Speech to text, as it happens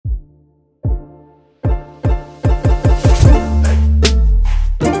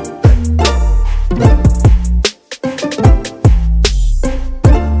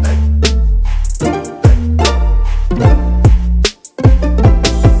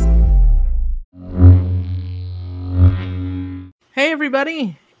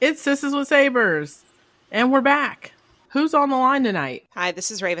everybody. It's Sisters with Sabers, and we're back. Who's on the line tonight? Hi,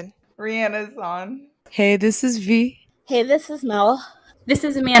 this is Raven. Rihanna's on. Hey, this is V. Hey, this is Mel. This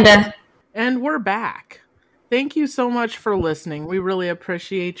is Amanda. And we're back. Thank you so much for listening. We really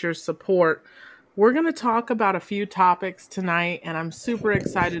appreciate your support. We're going to talk about a few topics tonight, and I'm super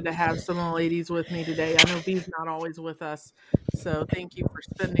excited to have some of the ladies with me today. I know V's not always with us, so thank you for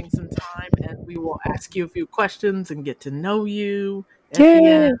spending some time, and we will ask you a few questions and get to know you at the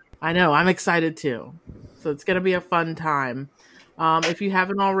end. I know, I'm excited too. So it's going to be a fun time. If you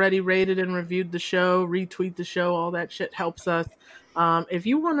haven't already rated and reviewed the show, retweet the show, all that shit helps us. If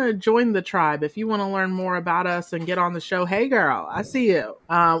you want to join the tribe, if you want to learn more about us and get on the show, hey girl, I see you.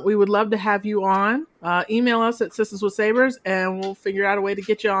 We would love to have you on. Email us at Sisters with Sabers and we'll figure out a way to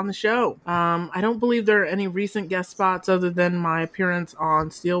get you on the show. I don't believe there are any recent guest spots other than my appearance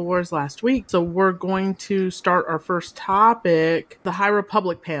on Steel Wars last week. So we're going to start our first topic, the High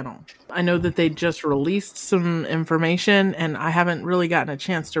Republic panel. I know that they just released some information and I haven't really gotten a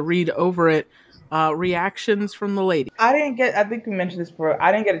chance to read over it. Reactions from the lady. I think we mentioned this before.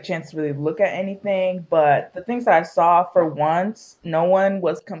 I didn't get a chance to really look at anything, but the things that I saw, for once, no one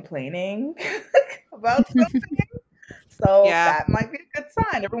was complaining about something. So that might be a good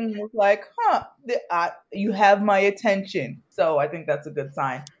sign. Everyone was like, you have my attention. So I think that's a good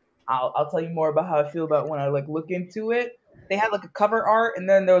sign. I'll tell you more about how I feel about when I look into it. They had a cover art, and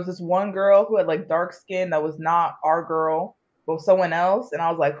then there was this one girl who had dark skin that was not our girl, but someone else, and I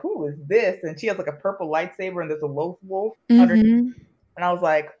was like, who is this? And she has a purple lightsaber, and there's a loaf wolf underneath. And I was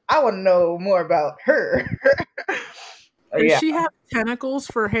like, I want to know more about her. Does she have tentacles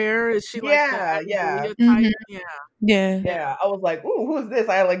for hair? Is she yeah. Yeah. I was like, ooh, who's this?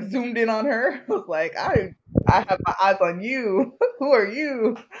 I zoomed in on her. I was like, I have my eyes on you. Who are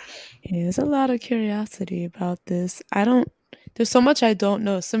you? Yeah, there's a lot of curiosity about this. There's so much I don't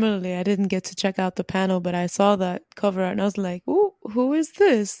know. Similarly, I didn't get to check out the panel, but I saw that cover art and I was like, ooh, who is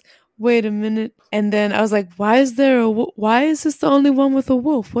this? Wait a minute. And then I was like, why is this the only one with a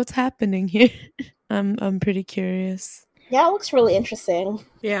wolf? What's happening here? I'm pretty curious. Yeah, it looks really interesting.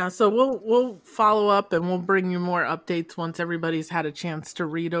 Yeah, so we'll follow up and we'll bring you more updates once everybody's had a chance to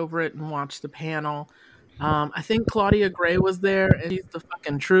read over it and watch the panel. I think Claudia Gray was there and she's the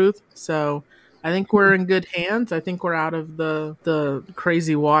fucking truth. So I think we're in good hands. I think we're out of the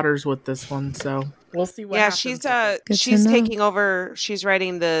crazy waters with this one. So we'll see what happens. She's taking over. She's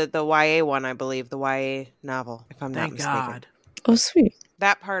writing the YA one, I believe, the YA novel, if I'm not mistaken. God. Oh, sweet.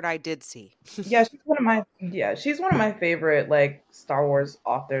 That part I did see. Yeah, she's one of my favorite Star Wars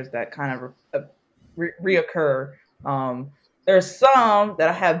authors that kind of reoccur. There's some that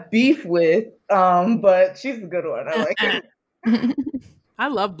I have beef with, but she's a good one. I like her. I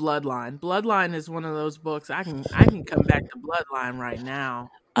love Bloodline. Bloodline is one of those books. I can come back to Bloodline right now.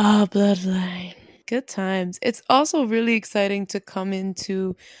 Oh, Bloodline. Good times. It's also really exciting to come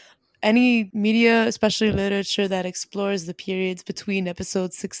into any media, especially literature, that explores the periods between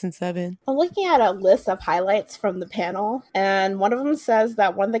episodes 6 and 7. I'm looking at a list of highlights from the panel, and one of them says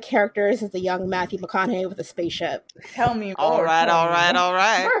that one of the characters is the young Matthew McConaughey with a spaceship. Tell me more. All right.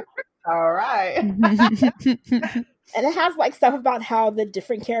 All right. And it has stuff about how the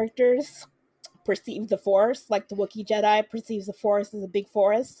different characters perceive the Force, the Wookiee Jedi perceives the Force as a big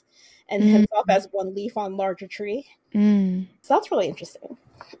forest and himself as one leaf on a larger tree. So that's really interesting.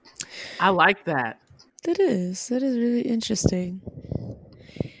 I like that. That is really interesting.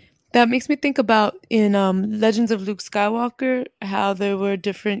 That makes me think about in Legends of Luke Skywalker, how there were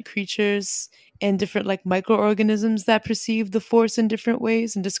different creatures and different microorganisms that perceive the Force in different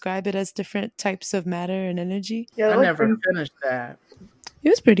ways and describe it as different types of matter and energy. Yeah, I never finished that. It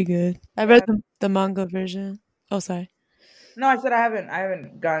was pretty good. I read the manga version. Oh, sorry. No, I said I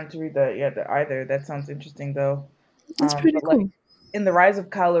haven't gotten to read that yet either. That sounds interesting though. That's pretty cool. In the Rise of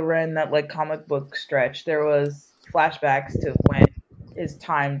Kylo Ren, that comic book stretch, there was flashbacks to when his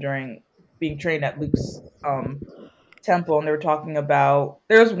time during being trained at Luke's temple, and they were talking about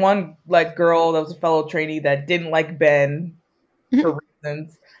there's one girl that was a fellow trainee that didn't like Ben for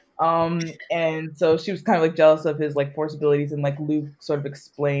reasons. And so she was kind of jealous of his Force abilities, and Luke sort of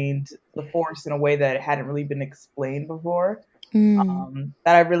explained the Force in a way that it hadn't really been explained before. That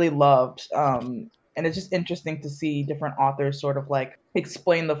I really loved. And it's just interesting to see different authors sort of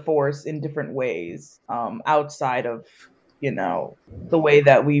explain the Force in different ways, outside of, the way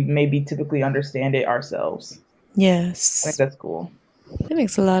that we maybe typically understand it ourselves. Yes. I think that's cool. That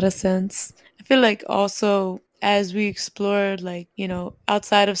makes a lot of sense. I feel also as we explore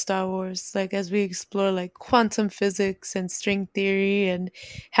outside of Star Wars, as we explore quantum physics and string theory and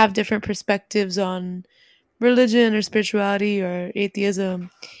have different perspectives on religion or spirituality or atheism,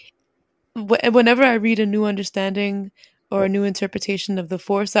 whenever I read a new understanding or a new interpretation of the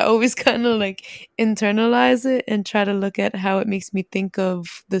Force, I always kind of like internalize it and try to look at how it makes me think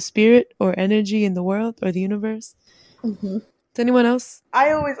of the spirit or energy in the world or the universe. Mm-hmm. Does anyone else?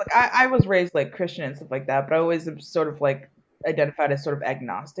 I always I was raised like Christian and stuff like that, but I always am sort of like identified as sort of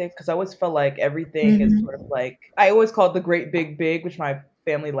agnostic because I always felt like everything is sort of like, I always call it the great big big, which my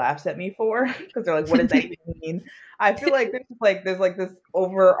family laughs at me for because they're like, what does that even mean? I feel like there's like this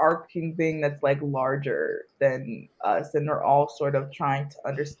overarching thing that's like larger than us, and we're all sort of trying to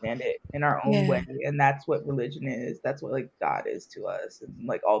understand it in our own way, and that's what religion is. That's what like God is to us, and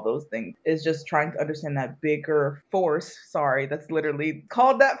like all those things is just trying to understand that bigger force. Sorry, that's literally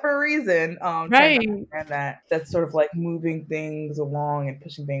called that for a reason. Trying to understand that's sort of like moving things along and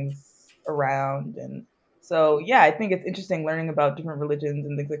pushing things around. And so, yeah, I think it's interesting learning about different religions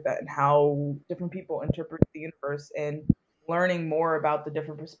and things like that and how different people interpret the universe, and learning more about the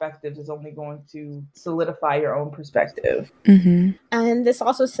different perspectives is only going to solidify your own perspective. Mm-hmm. And this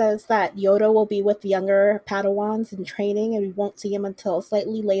also says that Yoda will be with the younger Padawans in training, and we won't see him until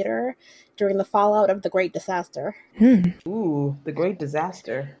slightly later during the fallout of the Great Disaster. Ooh, the Great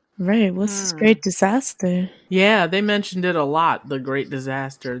Disaster. Right, what's this great disaster? Yeah, they mentioned it a lot, the Great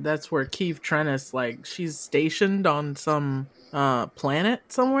Disaster. That's where Keeve Trennis, like, she's stationed on some planet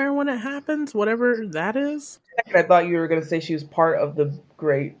somewhere when it happens, whatever that is. I thought you were going to say she was part of the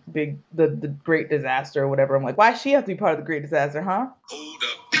great big, the Great Disaster or whatever. I'm like, why does she have to be part of the Great Disaster, huh? Hold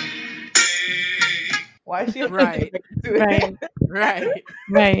up. Why is she right.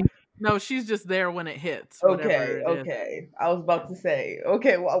 Right. No, she's just there when it hits. Okay. I was about to say,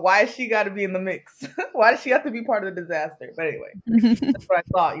 okay, why has she got to be in the mix? Why does she have to be part of the disaster? But anyway, that's what I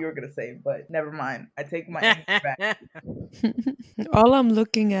thought you were going to say, but never mind. I take my answer back. All I'm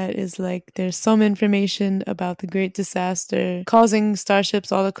looking at is like there's some information about the Great Disaster causing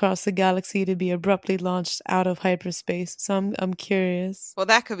starships all across the galaxy to be abruptly launched out of hyperspace. So I'm curious. Well,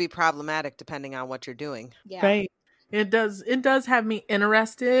 that could be problematic depending on what you're doing. Yeah. Right. It does have me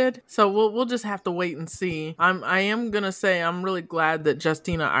interested, so we'll just have to wait and see. I am gonna say I'm really glad that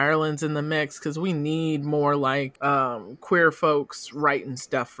Justina Ireland's in the mix, because we need more like queer folks writing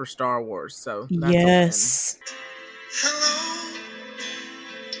stuff for Star Wars. So that's yes. Hello.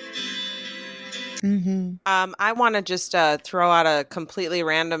 Mm-hmm. I want to just throw out a completely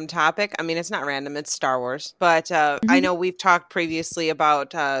random topic. I mean, it's not random, it's Star Wars. But I know we've talked previously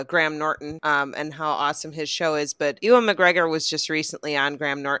about Graham Norton and how awesome his show is. But Ewan McGregor was just recently on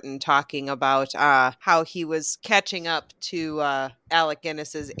Graham Norton talking about how he was catching up to Alec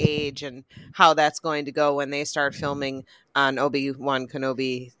Guinness's age and how that's going to go when they start filming on Obi-Wan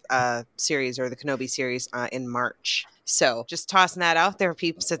Kenobi series, or the Kenobi series, in March. So just tossing that out there,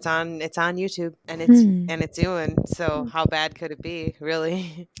 peeps. It's on YouTube, and it's Ewan. So how bad could it be,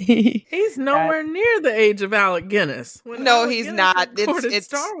 really? He's nowhere near the age of Alec Guinness. No, he's not. It's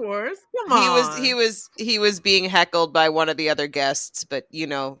Star Wars. Come on. He was being heckled by one of the other guests, but you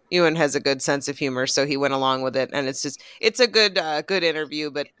know, Ewan has a good sense of humor, so he went along with it, and it's a good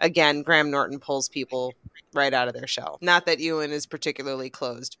interview. But again, Graham Norton pulls people right out of their shell. Not that Ewan is particularly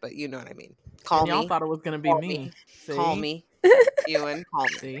closed, but you know what I mean. Y'all thought it was going to be me. Call me. Ewan, call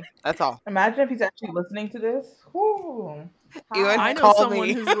me. That's all. Imagine if he's actually listening to this. Woo. Ewan, I know call someone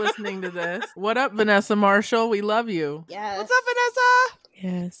me. who's listening to this. What up, Vanessa Marshall? We love you. Yes. What's up, Vanessa?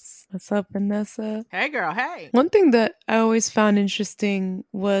 Yes. What's up, Vanessa? Hey, girl. Hey. One thing that I always found interesting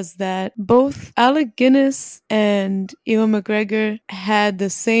was that both Alec Guinness and Ewan McGregor had the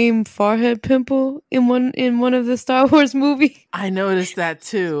same forehead pimple in one of the Star Wars movies. I noticed that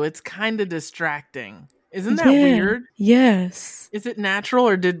too. It's kind of distracting. Isn't that weird? Yes. Is it natural,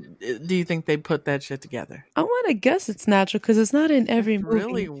 or do you think they put that shit together? I want to guess it's natural because it's not in every movie.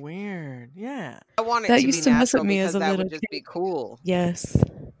 Really weird. Yeah. I want it That to used be to mess with natural me as because a that little would just be cool. Yes.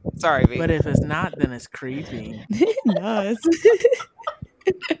 Sorry, V. But if it's not, then it's creepy. No,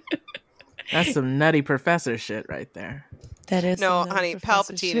 That's some nutty professor shit right there. that is No, some honey,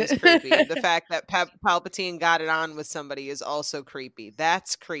 professor Palpatine shit. is creepy. The fact that Palpatine got it on with somebody is also creepy.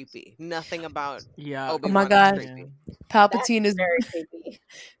 That's creepy. Nothing about Yeah. Obi-Wan Oh my is God. creepy. Palpatine is very creepy.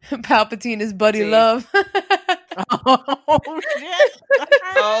 Palpatine is Buddy See? Love. Oh shit.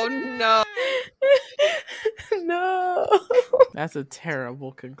 Oh no. No. That's a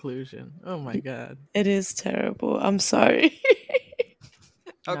terrible conclusion. Oh my God. It is terrible. I'm sorry.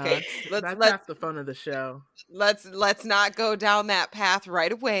 Okay, No, that's half the fun of the show. let's not go down that path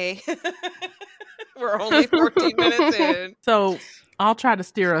right away. We're only 14 minutes in. So I'll try to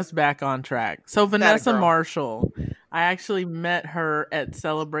steer us back on track. So Vanessa girl. Marshall, I actually met her at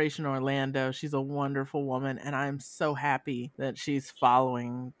Celebration Orlando. She's a wonderful woman, and I'm so happy that she's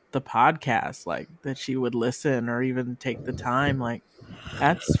following the podcast, like that she would listen or even take the time. Like,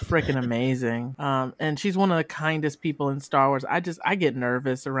 that's freaking amazing. And she's one of the kindest people in Star Wars. I get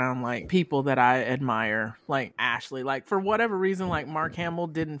nervous around like people that I admire, like Ashley. Like, for whatever reason, like Mark Hamill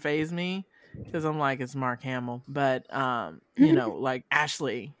didn't faze me because I'm like, it's Mark Hamill. But you know, like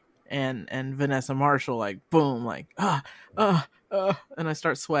Ashley and Vanessa Marshall, like boom, like and I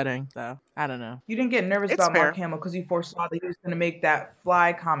start sweating. So I don't know. You didn't get nervous It's about Mark fair. Hamill because you foresaw that he was going to make that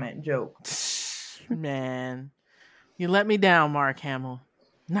fly comment joke. Man, you let me down, Mark Hamill.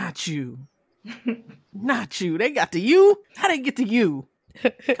 Not you. Not you. They got to you? How they get to you?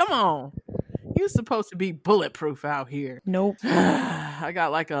 Come on. You're supposed to be bulletproof out here. Nope. I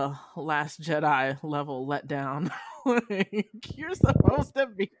got like a Last Jedi level letdown. Like, you're supposed to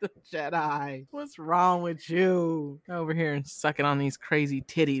be the Jedi. What's wrong with you? Over here and sucking on these crazy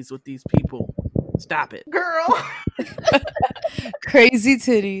titties with these people. Stop it. Girl. Crazy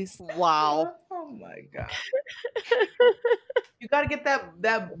titties. Wow. Oh my god. You got to get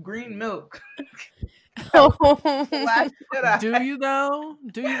that green milk. Last Jedi. Do you though?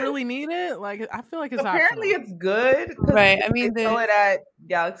 Do you really need it? Like, I feel like it's Apparently optional. it's good. 'cause Right, I mean, they sell it at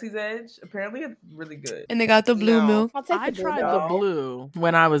Galaxy's Edge. Apparently it's really good. And they got the blue No. milk. I'll take I the blue tried milk. the blue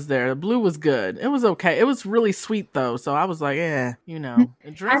when I was there. The blue was good. It was okay. It was really sweet though, so I was like, you know.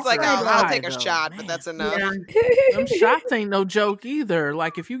 Drinks It's like, are I'll dry, take a though. shot, but Man. that's enough. Them shots ain't no joke either.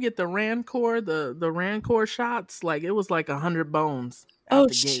 Like, if you get the Rancor, the Rancor shots, like it was like 100 bones out Oh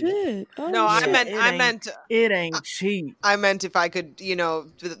the gate. shit. Oh, No, I shit. meant It ain't cheap. I meant if I could, you know,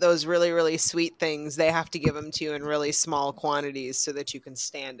 those really, really sweet things, they have to give them to you in really small quantities so that you can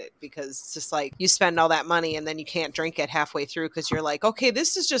stand it. Because it's just like you spend all that money and then you can't drink it halfway through because you're like, okay,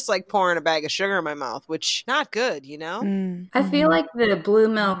 this is just like pouring a bag of sugar in my mouth, which not good, you know? Mm. I feel like the blue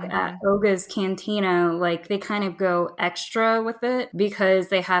milk Mhm. at Oga's Cantina, like they kind of go extra with it because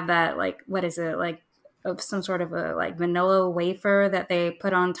they have that, like, what is it, like of some sort of a like vanilla wafer that they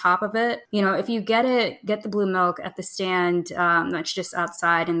put on top of it. You know, if you get the blue milk at the stand that's just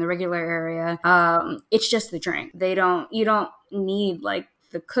outside in the regular area, it's just the drink. You don't need like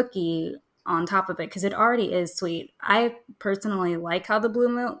the cookie on top of it because it already is sweet. I personally like how the blue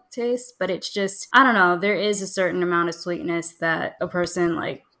milk tastes, but it's just, I don't know, there is a certain amount of sweetness that a person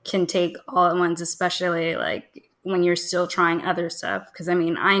like can take all at once, especially like when you're still trying other stuff. Because I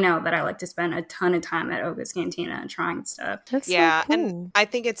mean, I know that I like to spend a ton of time at Oga's Cantina trying stuff. That's Yeah, so cool. and I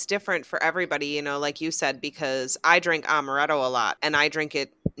think it's different for everybody, you know, like you said, because I drink amaretto a lot and I drink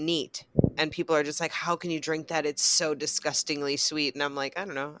it neat. And people are just like, how can you drink that? It's so disgustingly sweet. And I'm like, I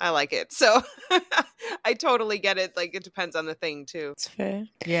don't know. I like it. So I totally get it. Like, it depends on the thing, too. It's fair.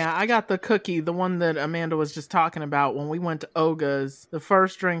 Yeah, I got the cookie, the one that Amanda was just talking about when we went to Oga's. The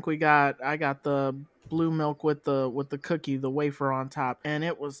first drink we got, I got the blue milk with the cookie, the wafer on top, and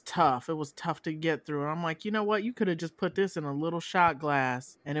it was tough. It was tough to get through. And I'm like, you know what? You could have just put this in a little shot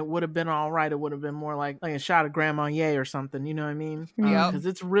glass, and it would have been all right. It would have been more like a shot of Grand Marnier or something. You know what I mean? Yep. Because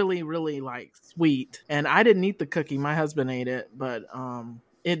it's really, really like sweet. And I didn't eat the cookie. My husband ate it, but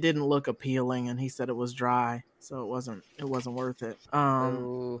it didn't look appealing, and he said it was dry, so it wasn't worth it.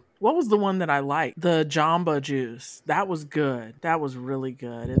 Ooh. What was the one that I liked? The Jamba juice. That was good. That was really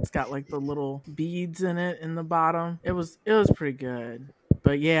good. It's got like the little beads in it in the bottom. It was pretty good.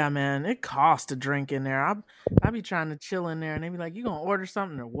 But yeah, man, it costs to drink in there. I be trying to chill in there, and they be like, "You gonna order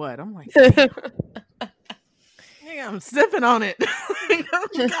something or what?" I'm like, "Damn." Yeah, I'm sipping on it. I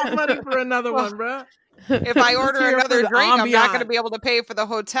got money for another one, bro. If I Just order here for another the drink, I'm not going to ambiance. be able to pay for the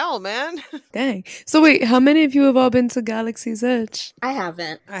hotel, man. Dang. So wait, how many of you have all been to Galaxy's Edge? I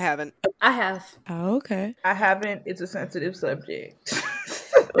haven't. I haven't. I have. Oh, okay. I haven't. It's a sensitive subject.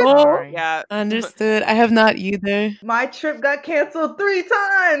 Oh, Sorry. Yeah. understood. I have not either. My trip got canceled 3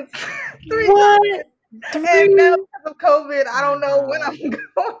 times. Three What? times. And now Three? because of COVID, I don't Oh my know when God. I'm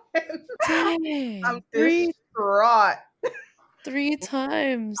going. Dang. I'm Three distraught.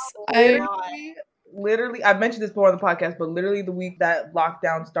 times. I Literally, I've mentioned this before on the podcast, but literally the week that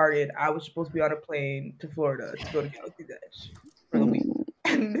lockdown started, I was supposed to be on a plane to Florida to go to Galaxy's Edge for the week.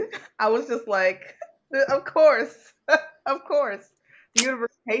 And I was just like, of course. Of course. The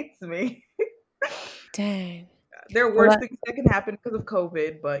universe hates me. dang. There are worse things that can happen because of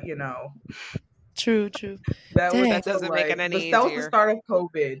COVID, but you know, True. that was Dang. That doesn't make it any that was the easier. start of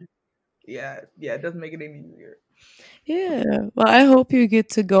COVID. Yeah, it doesn't make it any easier. Yeah. Well, I hope you get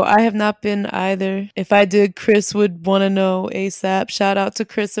to go. I have not been either. If I did, Chris would want to know ASAP. Shout out to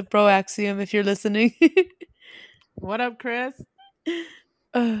Chris at Proaxium if you're listening. What up, Chris?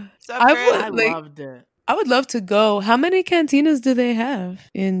 What's up, I Chris? I would like. loved it. I would love to go. How many cantinas do they have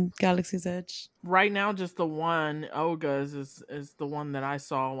in Galaxy's Edge? Right now, just the one. Oga's is the one that I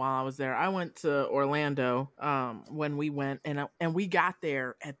saw while I was there. I went to Orlando when we went, and we got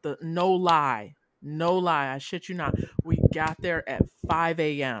there at the no lie, I shit you not. We got there at 5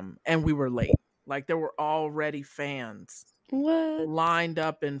 a.m. and we were late. Like there were already fans What? lined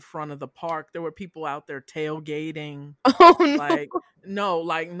up in front of the park. There were people out there tailgating. Oh no.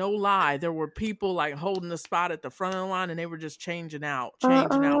 Like no lie. There were people like holding the spot at the front of the line, and they were just changing out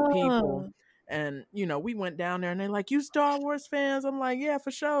people. And we went down there, and they're like, "You Star Wars fans?" I'm like, "Yeah,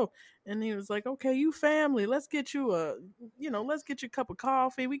 for sure." And he was like, "Okay, you family, let's get you a cup of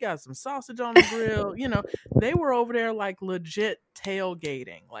coffee. We got some sausage on the grill." They were over there like legit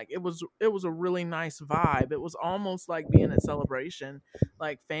tailgating. Like it was a really nice vibe. It was almost like being at Celebration.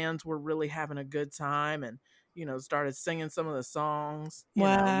 Like fans were really having a good time, and started singing some of the songs,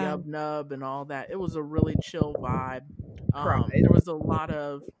 Wow. Yub Nub and all that. It was a really chill vibe. Pride. There was a lot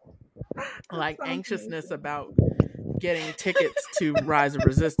of like sounds anxiousness amazing. about getting tickets to Rise of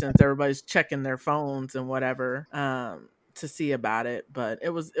Resistance. Everybody's checking their phones and whatever to see about it, but it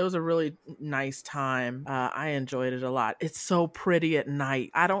was a really nice time. I enjoyed it a lot. It's so pretty at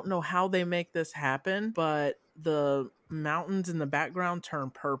night. I don't know how they make this happen, but the mountains in the background turn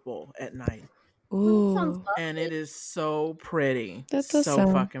purple at night. Oh, that sounds Ooh. And lovely. it is so pretty. That does So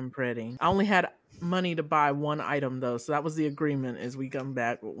sound- fucking pretty. I only had money to buy one item though, so that was the agreement, is we come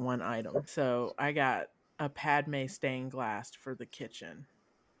back with one item. So I got a Padme stained glass for the kitchen,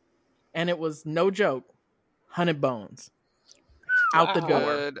 and it was no joke, 100 bones out the door,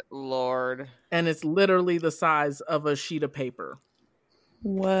 Good Lord. and it's literally the size of a sheet of paper,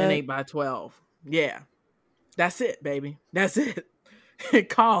 What? an 8x12. Yeah, that's it, baby. That's it. It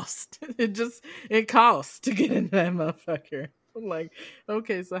cost. It costs to get in that motherfucker. I'm like,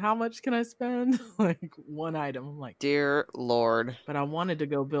 okay, so how much can I spend? Like one item. I'm like, Dear Lord. but I wanted to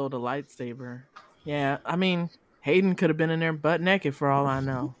go build a lightsaber. Yeah, I mean, Hayden could have been in there butt naked for all I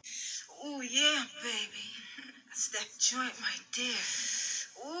know. Oh, yeah, baby. That's that joint right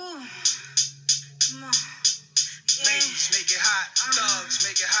there. Ooh. Come on. Yeah. Ladies, make it hot. Thugs,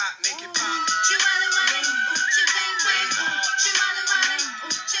 make it hot. Make it pop.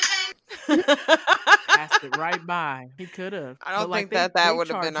 Passed it right by. He could have. I don't But, think like, that they would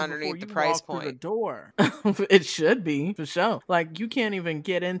have been charge you underneath before the you price walk through the point. door. It should be, for sure. Like, you can't even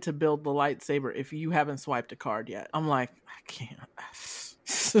get in to build the lightsaber if you haven't swiped a card yet. I'm like, I can't.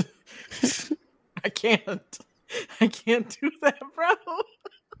 I can't do that, bro.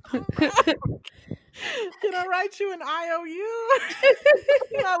 Can I write you an IOU?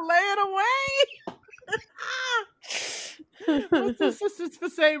 Can I lay it away? What's the Sisters for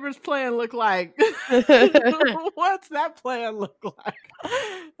Sabers plan look like? What's that plan look like?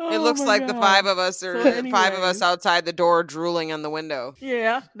 It looks my like the God. five of us are So five of us anyways. outside the door drooling on the window.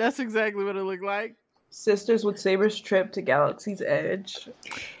 Yeah, that's exactly what it looked like. Sisters with Sabers trip to Galaxy's Edge.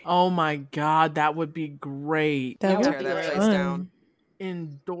 Oh my God, that would be great. That Tear would that be place fun. down.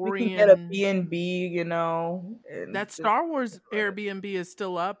 In We can get a Dorian. B&B, and That Star Wars Airbnb is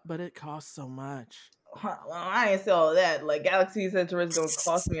still up, but it costs so much. Well, I ain't say all that. Like, Galaxy's Edge is going to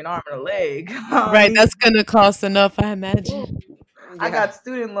cost me an arm and a leg. Right, that's gonna cost enough, I imagine. I Yeah. got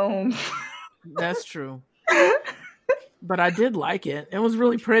student loans. That's true. But I did like it. It was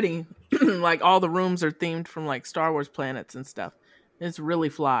really pretty. Like all the rooms are themed from like Star Wars planets and stuff. It's really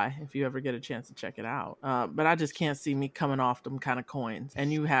fly if you ever get a chance to check it out. But I just can't see me coming off them kind of coins.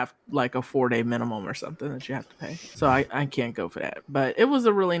 And you have like a 4-day minimum or something that you have to pay. So I can't go for that. But it was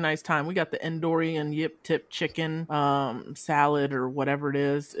a really nice time. We got the Endorian Yip Tip chicken salad or whatever it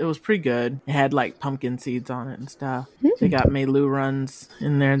is. It was pretty good. It had like pumpkin seeds on it and stuff. They got Melu runs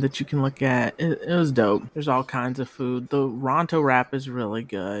in there that you can look at. It was dope. There's all kinds of food. The Ronto wrap is really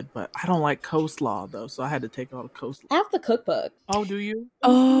good, but I don't like coleslaw though, so I had to take all the coleslaw. I have the cookbook. Oh, do you?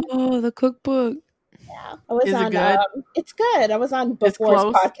 Oh, the cookbook. Yeah, I was Is it on. good? It's good. I was on It's Before's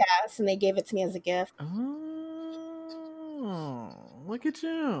close? podcast, and they gave it to me as a gift. Oh, look at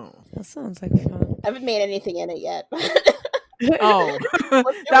you. That sounds like fun. I haven't made anything in it yet. Oh,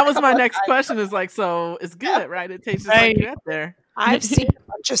 that was my next question. Is like, so it's good, right? It tastes just Right. like you at there. I've seen a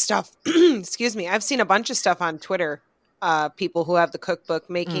bunch of stuff. Excuse me. I've seen a bunch of stuff on Twitter. People who have the cookbook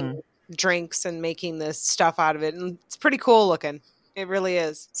making drinks and making this stuff out of it, and it's pretty cool looking. It really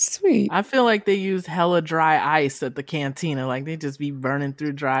is. Sweet. I feel like they use hella dry ice at the cantina. Like they just be burning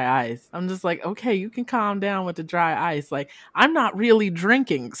through dry ice. I'm just like, okay, you can calm down with the dry ice. Like I'm not really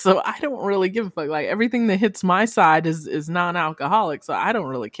drinking, so I don't really give a fuck. Like everything that hits my side is non-alcoholic, so I don't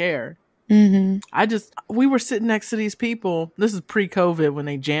really care. We were sitting next to these people. This is pre-COVID when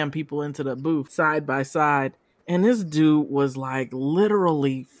they jam people into the booth side by side. And this dude was like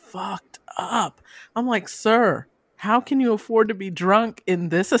literally fucked up. I'm like, sir, how can you afford to be drunk in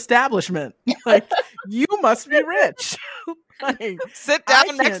this establishment? Like, you must be rich. Like, sit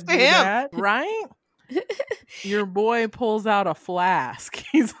down next to him. That, right? Your boy pulls out a flask.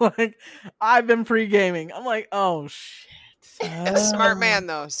 He's like, I've been pre-gaming. I'm like, oh shit. Smart man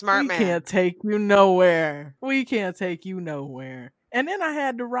though. Smart man. We can't take you nowhere. We can't take you nowhere. And then I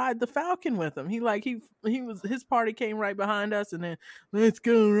had to ride the Falcon with him. His party came right behind us, and then let's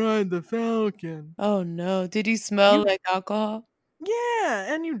go ride the Falcon. Oh no. Did he smell like alcohol?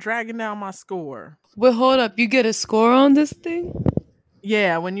 Yeah, and you dragging down my score. Wait, hold up. You get a score on this thing?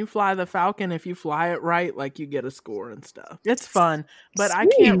 Yeah, when you fly the Falcon, if you fly it right, like you get a score and stuff. It's fun, but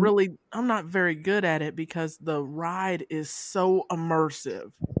Sweet. I'm not very good at it because the ride is so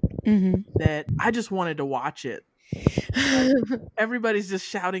immersive that I just wanted to watch it. Everybody's just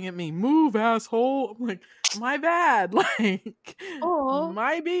shouting at me, move, asshole. I'm like, my bad. Like,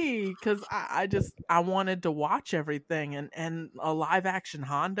 might be, because I wanted to watch everything, and a live action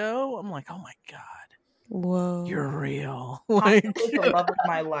Hondo. I'm like, oh my God. Whoa. You're real. Like, Hondo is the love of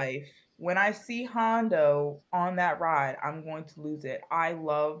my life. When I see Hondo on that ride, I'm going to lose it. I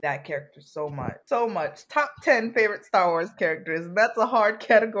love that character so much. So much. Top 10 favorite Star Wars characters. That's a hard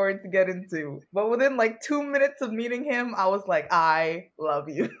category to get into. But within like 2 minutes of meeting him, I was like, I love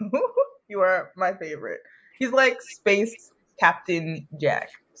you. You are my favorite. He's like Space Captain Jack.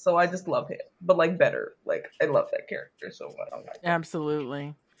 So I just love him. But like better. Like, I love that character so much.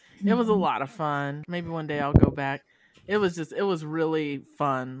 Absolutely. It was a lot of fun. Maybe one day I'll go back. It was really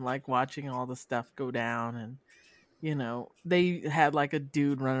fun, like watching all the stuff go down. And, you know, they had like a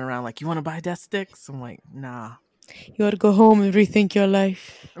dude running around like, you want to buy death sticks? I'm like, nah. You ought to go home and rethink your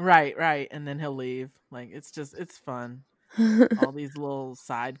life. Right. And then he'll leave. Like, it's fun. All these little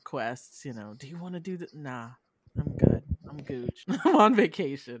side quests, you know, do you want to do that? Nah, I'm good. I'm gooch. I'm on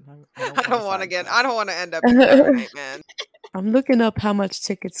vacation. I don't want to end up in that night, man. I'm looking up how much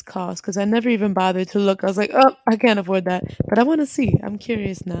tickets cost because I never even bothered to look. I was like, oh, I can't afford that. But I want to see. I'm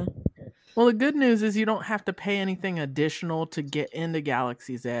curious now. Well, the good news is you don't have to pay anything additional to get into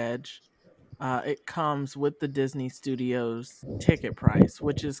Galaxy's Edge. It comes with the Disney Studios ticket price,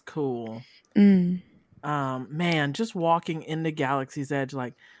 which is cool. Man, just walking into Galaxy's Edge,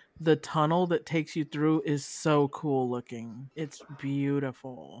 like the tunnel that takes you through is so cool looking. It's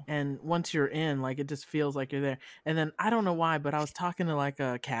beautiful. And once you're in, like, it just feels like you're there. And then I don't know why, but I was talking to like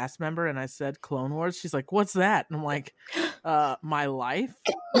a cast member and I said Clone Wars. She's like, what's that? And I'm like, my life.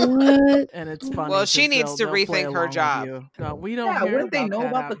 What? And it's funny. Well, she needs to rethink her job. We don't hear wouldn't they about know that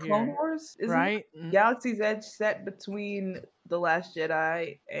about the out Clone here. Wars? Isn't Right? Galaxy's Edge set between The Last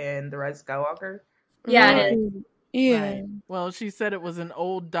Jedi and The Rise of Skywalker? Yeah, it is. Yeah. Right. Well, she said it was an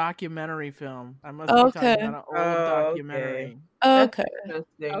old documentary film. I must Okay. be talking about an old documentary. Okay.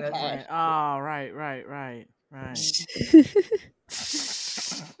 Interesting. Okay. That's Right. Oh, right.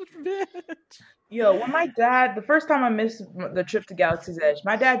 Yo, when my dad, the first time I missed the trip to Galaxy's Edge,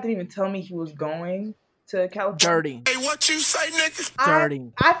 my dad didn't even tell me he was going to California. Dirty. Hey, what you say, nigga?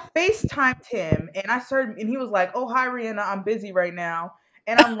 Dirty. I FaceTimed him and he was like, "Oh, hi Rihanna, I'm busy right now."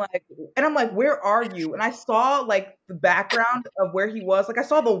 And I'm like, "Where are you?" And I saw like the background of where he was. Like I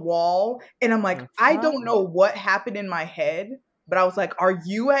saw the wall, and I'm like, I don't know what happened in my head, but I was like, "Are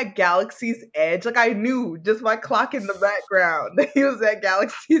you at Galaxy's Edge?" Like I knew just by clock in the background that he was at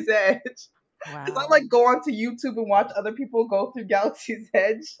Galaxy's Edge. Wow. Because I like go onto YouTube and watch other people go through Galaxy's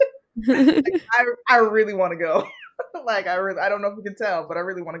Edge. I really want to go. Like I don't know if you can tell, but I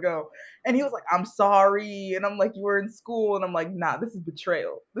really want to go. And he was like, "I'm sorry," and I'm like, "You were in school," and I'm like, "Nah, this is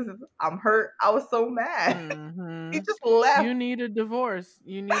betrayal. I'm hurt." I was so mad. Mm-hmm. He just left. You need a divorce.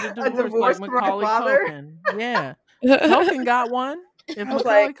 You need a divorce divorce for like my Macaulay father? Culkin. Yeah. Culkin got one. If I was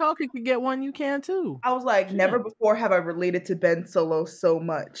Macaulay like- Culkin could get one, you can too. I was like, never before have I related to Ben Solo so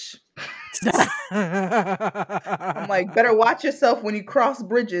much. I'm like, better watch yourself when you cross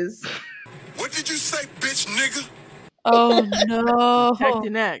bridges. What did you say, bitch, nigga? Oh no. Protect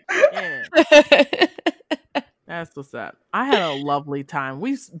your neck. Yeah. That's what's up. I had a lovely time.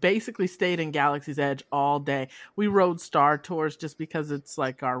 We basically stayed in Galaxy's Edge all day. We rode Star Tours just because it's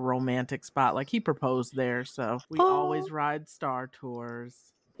like our romantic spot. Like he proposed there, so we always ride Star Tours.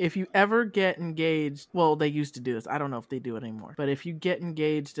 If you ever get engaged, well, they used to do this. I don't know if they do it anymore. But if you get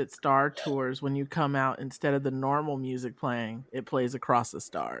engaged at Star Tours, when you come out, instead of the normal music playing, it plays Across the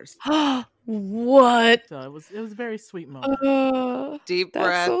Stars. What? So it was a very sweet moment. Deep That's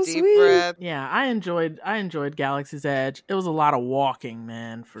breath, so deep sweet. breath. Yeah, I enjoyed Galaxy's Edge. It was a lot of walking,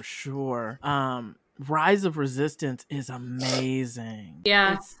 man, for sure. Rise of Resistance is amazing.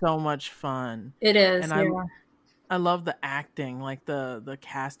 Yeah. It's so much fun. It is. And Yeah. I love the acting, like the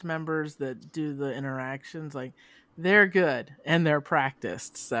cast members that do the interactions, like they're good and they're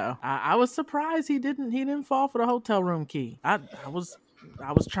practiced. So I was surprised he didn't fall for the hotel room key. I was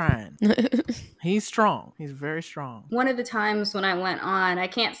trying. He's strong. He's very strong. One of the times when I went on, I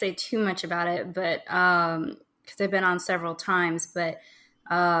can't say too much about it, but because I've been on several times, but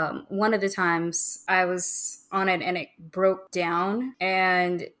one of the times I was on it and it broke down,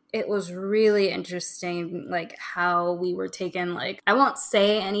 and it was really interesting, like how we were taken, like, I won't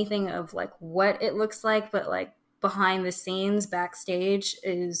say anything of like what it looks like, but like behind the scenes backstage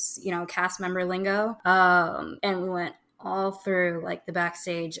is, you know, cast member lingo. And we went all through like the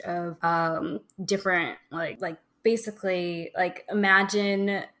backstage of different like basically like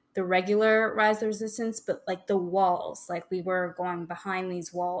imagine the regular Rise of the Resistance, but like the walls, like we were going behind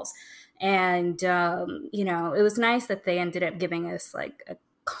these walls. And you know, it was nice that they ended up giving us like a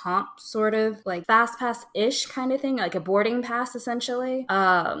comp sort of like fast pass ish kind of thing, like a boarding pass essentially,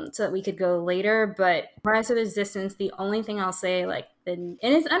 so that we could go later. But Rise of the Resistance, the only thing I'll say, like, and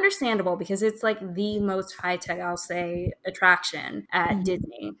it's understandable because it's like the most high tech, I'll say, attraction at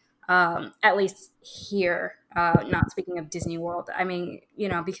Disney, at least here. Not speaking of Disney World, I mean, you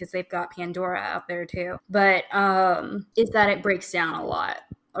know, because they've got Pandora out there too. But is that it breaks down a lot.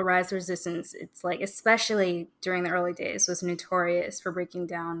 A Rise of Resistance, it's like, especially during the early days, was notorious for breaking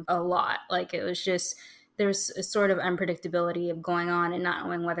down a lot. Like, it was just, there's a sort of unpredictability of going on and not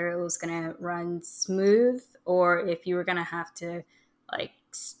knowing whether it was going to run smooth or if you were going to have to like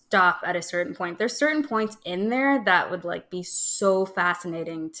stop at a certain point. There's certain points in there that would like be so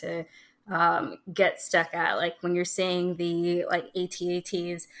fascinating to get stuck at, like when you're saying the like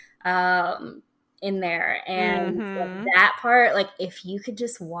AT-ATs in there, and like, that part, like if you could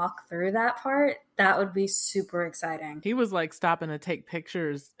just walk through that part, that would be super exciting. He was like stopping to take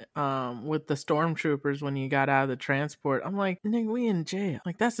pictures with the stormtroopers when you got out of the transport. I'm like, nigga, we in jail.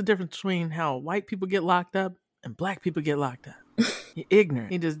 Like, that's the difference between how white people get locked up and black people get locked up. You're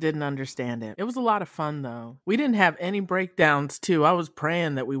ignorant. He just didn't understand it. It was a lot of fun though. We didn't have any breakdowns too. I was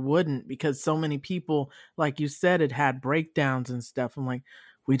praying that we wouldn't, because so many people, like you said, had breakdowns and stuff. I'm like,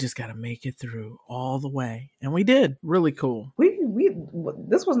 we just got to make it through all the way. And we did. Really cool.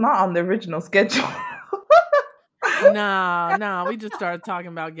 This was not on the original schedule. No, we just started talking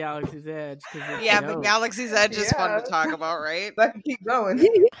about Galaxy's Edge. Yeah, but Galaxy's Edge is fun to talk about, right? I can keep going.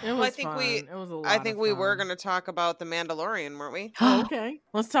 It was it was a lot. I think we were going to talk about The Mandalorian, weren't we? Oh, okay,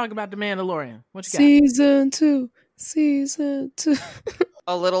 let's talk about The Mandalorian. What you got? Season 2.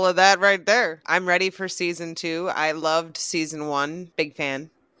 A little of that right there. I'm ready for season 2. I loved season 1. Big fan.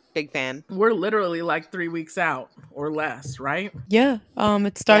 We're literally like 3 weeks out or less, right? Yeah.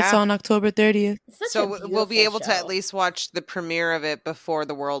 It starts on October 30th. So we'll be able to at least watch the premiere of it before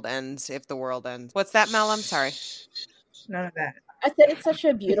the world ends, if the world ends. What's that, Mel? I'm sorry. None of that. I said it's such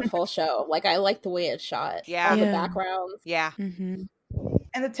a beautiful show. Like, I like the way it's shot. Yeah. All the backgrounds. Yeah. Mm-hmm.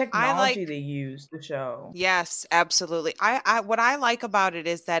 And the technology they use to show. Yes, absolutely. I what I like about it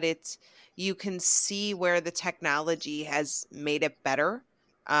is that you can see where the technology has made it better.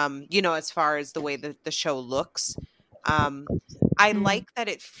 You know, as far as the way that the show looks. I like that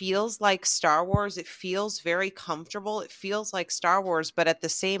it feels like Star Wars. It feels very comfortable. It feels like Star Wars, but at the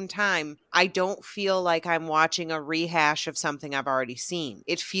same time, I don't feel like I'm watching a rehash of something I've already seen.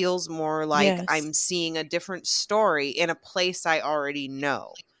 It feels more like I'm seeing a different story in a place I already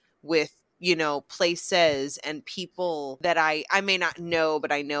know, with, you know, places and people that I may not know,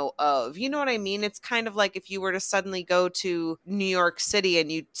 but I know of. You know what I mean? It's kind of like if you were to suddenly go to New York City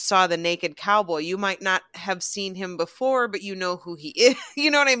and you saw the Naked Cowboy, you might not have seen him before, but you know who he is.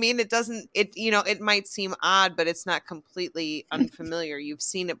 You know what I mean? It might seem odd, but it's not completely unfamiliar. You've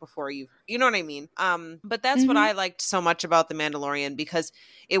seen it before. You know what I mean? But that's what I liked so much about The Mandalorian, because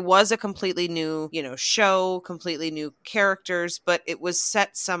it was a completely new, you know, show, completely new characters, but it was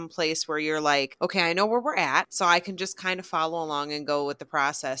set someplace where you're like, okay, I know where we're at, so I can just kind of follow along and go with the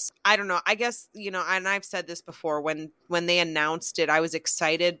process. I don't know. I guess, you know, and I've said this before, when they announced it, I was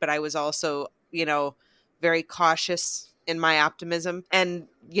excited, but I was also, you know, very cautious in my optimism. And,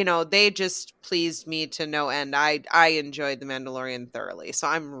 you know, they just pleased me to no end. I enjoyed The Mandalorian thoroughly. So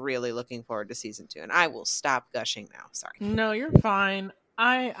I'm really looking forward to season 2. And I will stop gushing now. Sorry. No, you're fine.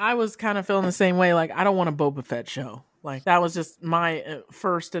 I was kind of feeling the same way. Like, I don't want a Boba Fett show. Like, that was just my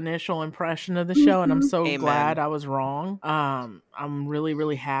first initial impression of the show, and I'm so Amen. glad I was wrong. I'm really,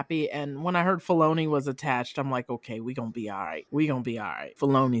 really happy. And when I heard Filoni was attached, I'm like, okay, we gonna be all right. We gonna be all right.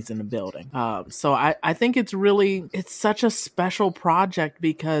 Filoni's in the building. So I think it's such a special project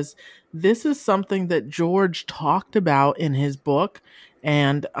because this is something that George talked about in his book,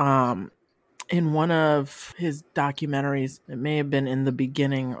 and in one of his documentaries, it may have been in the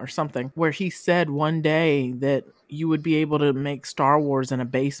beginning or something, where he said one day that you would be able to make Star Wars in a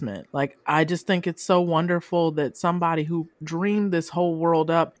basement. Like, I just think it's so wonderful that somebody who dreamed this whole world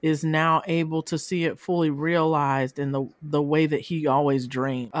up is now able to see it fully realized in the way that he always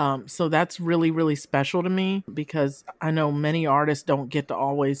dreamed. So that's really, really special to me, because I know many artists don't get to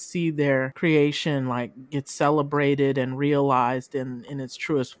always see their creation like get celebrated and realized in its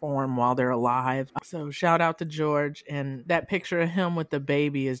truest form while they're alive. So shout out to George, and that picture of him with the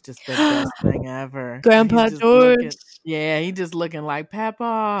baby is just the best thing ever. Grandpa He's just George. he just looking like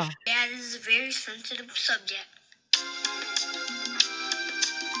Papa. Dad, this is a very sensitive subject.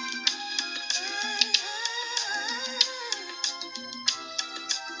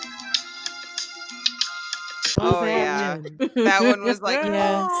 Oh, yeah. That one was like,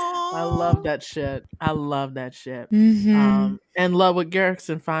 Yes. I love that shit. I love that shit. Mm-hmm. And Love with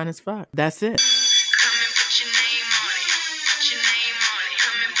Garrison, fine as fuck. That's it. Come and put your name on it. Put your name on it.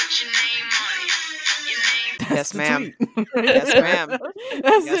 Come and put your name on it. Your name. Yes, the ma'am. tweet. Yes, ma'am.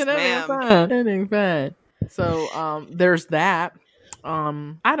 That's Yes, it. That ain't ma'am. fine. That ain't fine. So there's that.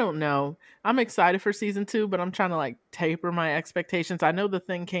 I don't know. I'm excited for season 2, but I'm trying to like taper my expectations. I know the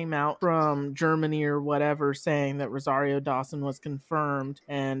thing came out from Germany or whatever saying that Rosario Dawson was confirmed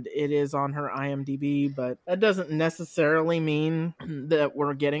and it is on her IMDb, but that doesn't necessarily mean that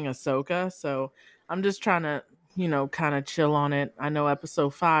we're getting Ahsoka. So I'm just trying to, kind of chill on it. I know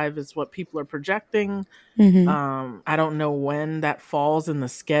episode 5 is what people are projecting. Mm-hmm. I don't know when that falls in the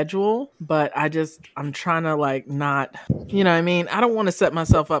schedule, but I'm trying to like not, you know what I mean? I don't want to set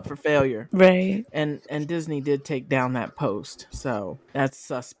myself up for failure. Right. And Disney did take down that post, so that's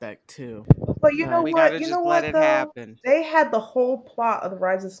suspect too. But you know We what? gotta You just know let what it though? happen. They had the whole plot of the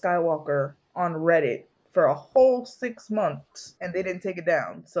Rise of Skywalker on Reddit for a whole 6 months, and they didn't take it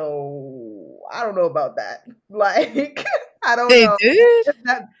down. So I don't know about that. Like, I don't They know. did?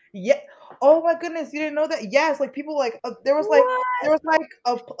 That, yeah. Oh my goodness, you didn't know that? Yes, like people like there was like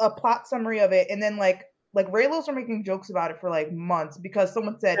a plot summary of it, and then like Raylos were making jokes about it for like months because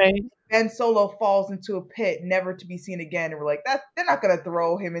someone said Right. Ben Solo falls into a pit, never to be seen again, and we're like, they're not gonna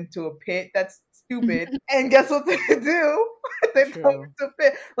throw him into a pit. That's stupid. And guess what they do? They throw him into a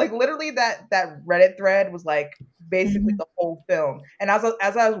pit. Like literally, that Reddit thread was like basically the whole film. And as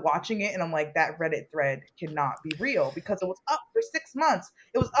I was watching it, and I'm like, that Reddit thread cannot be real because it was up for 6 months.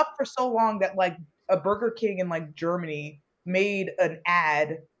 It was up for so long that like a Burger King in like Germany made an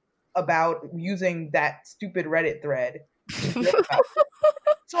ad about using that stupid Reddit thread.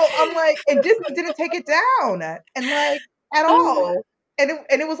 So I'm like, and Disney didn't take it down, and like at all. And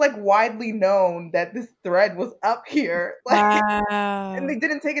it was like widely known that this thread was up here, like, and they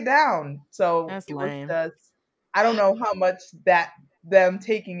didn't take it down. So That's it lame. was just, I don't know how much that them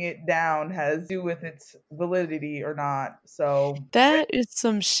taking it down has to do with its validity or not. So That is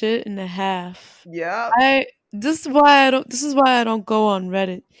some shit and a half. yeah. This is why I don't go on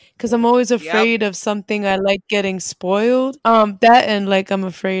Reddit, because I'm always afraid of something I like getting spoiled. That and like I'm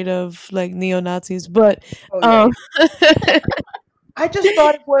afraid of like neo-Nazis, but Oh, yeah. I just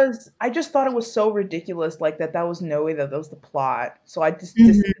thought it was so ridiculous, like that was no way that was the plot. So I just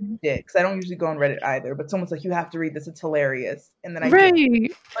dismissed it because I don't usually go on Reddit either. But someone's like, "You have to read this; it's hilarious," and then I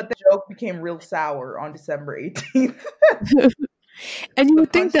did. But the joke became real sour on December 18th. And you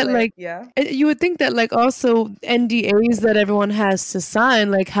would think that also NDAs that everyone has to sign,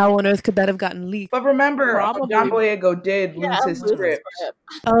 like how on earth could that have gotten leaked? But remember, John Boyega did lose his script.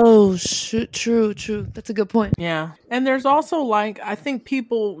 Oh, true. That's a good point. Yeah. And there's also like, I think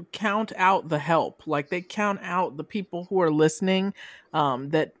people count out the help. Like they count out the people who are listening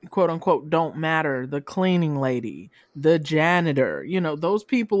that quote unquote don't matter. The cleaning lady, the janitor, those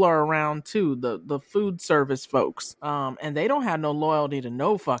people are around too. The food service folks. And they don't have no loyalty to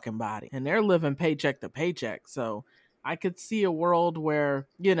no fucking body. And they're living paycheck to paycheck. So I could see a world where,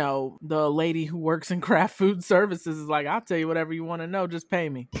 the lady who works in craft food services is like, I'll tell you whatever you want to know, just pay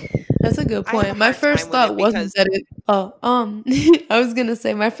me. That's a good point. My first thought wasn't that it I was gonna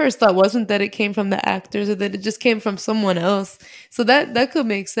say my first thought wasn't that it came from the actors or that it just came from someone else. So that could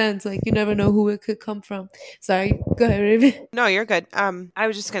make sense. Like you never know who it could come from. Sorry, go ahead, Raven. No, you're good. I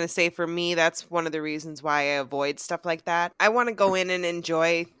was just gonna say for me, that's one of the reasons why I avoid stuff like that. I want to go in and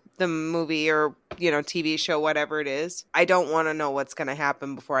enjoy the movie or, TV show, whatever it is, I don't want to know what's going to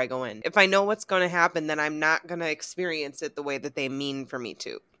happen before I go in. If I know what's going to happen, then I'm not going to experience it the way that they mean for me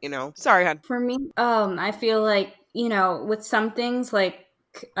to, Sorry, hon. For me, I feel like, with some things, like,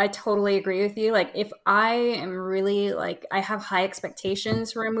 I totally agree with you. Like, if I am really, like, I have high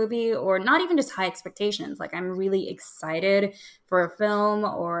expectations for a movie, or not even just high expectations, like, I'm really excited for a film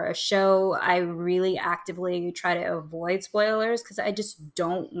or a show, I really actively try to avoid spoilers because I just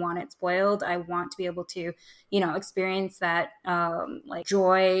don't want it spoiled. I want to be able to, experience that, like,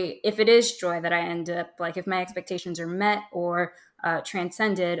 joy, if it is joy that I end up, like, if my expectations are met or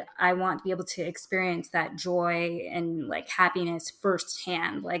transcended, I want to be able to experience that joy and like happiness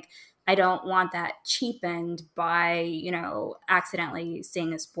firsthand. Like, I don't want that cheapened by, accidentally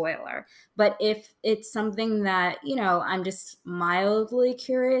seeing a spoiler. But if it's something that, I'm just mildly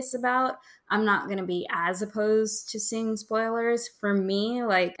curious about, I'm not going to be as opposed to seeing spoilers for me.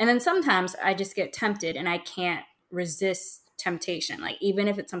 Like, and then sometimes I just get tempted and I can't resist temptation. Like, even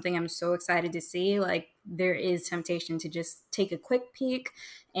if it's something I'm so excited to see, like, there is temptation to just take a quick peek,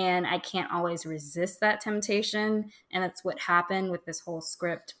 and I can't always resist that temptation. And that's what happened with this whole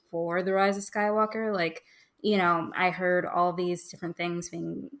script for The Rise of Skywalker. Like, I heard all these different things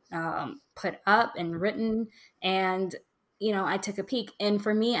being put up and written, and I took a peek, and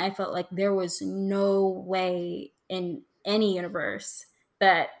for me, I felt like there was no way in any universe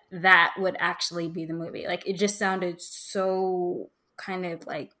that would actually be the movie. Like, it just sounded so kind of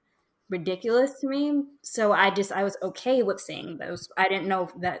like ridiculous to me. So I was okay with seeing those. I didn't know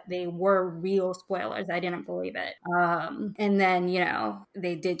that they were real spoilers. I didn't believe it. And then,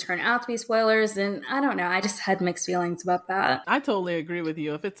 they did turn out to be spoilers, and I don't know. I just had mixed feelings about that. I totally agree with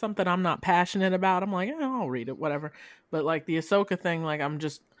you. If it's something I'm not passionate about, I'm like, I'll read it, whatever. But like the Ahsoka thing, like I'm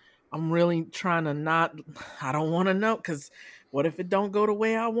really trying to I don't want to know, because what if it don't go the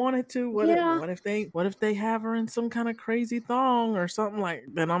way I want it to? What if they have her in some kind of crazy thong or something, like,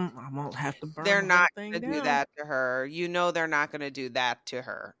 then I'm gonna have to burn. They're the not whole going thing to do down. that to her. They're not going to do that to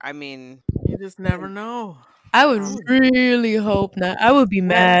her. I mean, You just never know. I would really hope not. I would be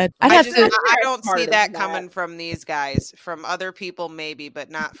mad. I don't see that coming from these guys. From other people, maybe, but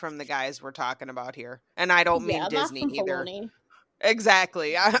not from the guys we're talking about here. And I don't mean Disney either. Filoni.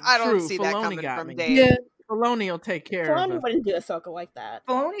 Exactly. I don't see that Filoni coming from me. Dave. Yeah. Filoni will take care of Filoni it. wouldn't do Ahsoka like that.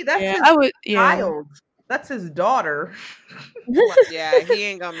 Filoni, that's his child. That's his daughter. Yeah, he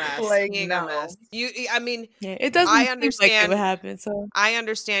ain't gonna mess. Like, he ain't no. gonna mess. I mean, it doesn't I seem understand like it would happen. So I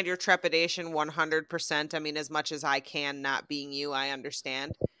understand your trepidation 100%. I mean, as much as I can, not being you, I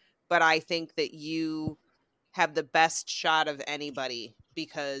understand. But I think that you have the best shot of anybody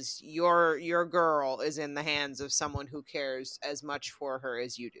because your girl is in the hands of someone who cares as much for her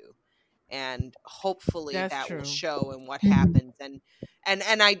as you do. And hopefully that will show in what happens. And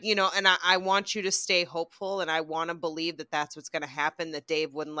I want you to stay hopeful, and I want to believe that that's what's going to happen, that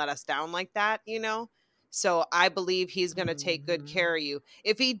Dave wouldn't let us down like that, So I believe he's going to take good care of you.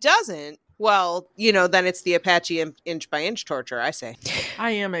 If he doesn't, well, then it's the Apache inch by inch torture, I say.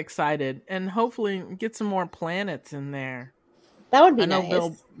 I am excited, and hopefully get some more planets in there. That would be nice. I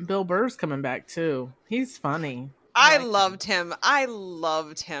know Bill Burr's coming back too. He's funny. I loved him. I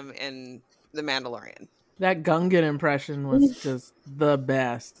loved him in The Mandalorian. That Gungan impression was just the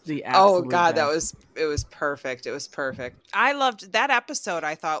best. The absolute God, best. it was perfect. It was perfect. I loved that episode.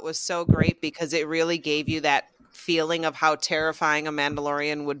 I thought was so great because it really gave you that feeling of how terrifying a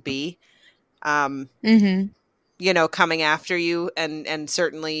Mandalorian would be. Coming after you, and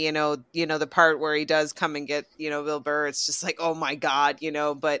certainly, the part where he does come and get, Bill Burr, it's just like, oh my God,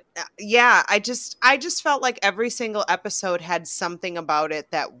 but yeah, I just felt like every single episode had something about it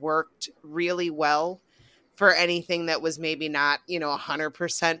that worked really well for anything that was maybe not,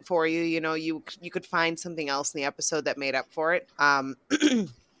 100% for you. You could find something else in the episode that made up for it.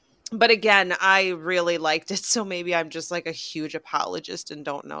 But again, I really liked it. So maybe I'm just like a huge apologist and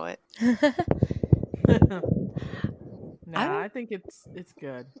don't know it. I think it's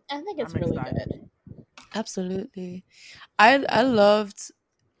good. I think it's really good. Absolutely. I loved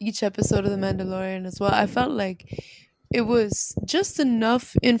each episode of The Mandalorian as well. I felt like it was just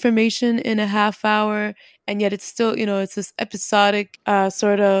enough information in a half hour, and yet it's still, it's this episodic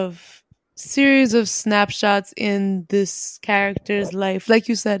sort of series of snapshots in this character's life. Like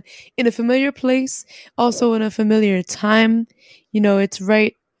you said, in a familiar place, also in a familiar time. It's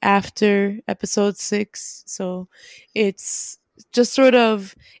right after episode 6, so it's just sort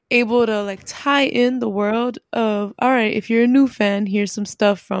of able to like tie in the world of, all right, if you're a new fan, here's some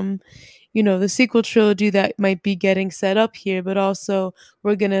stuff from the sequel trilogy that might be getting set up here, but also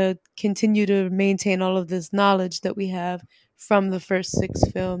we're gonna continue to maintain all of this knowledge that we have from the first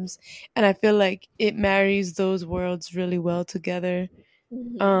 6 films, and I feel like it marries those worlds really well together.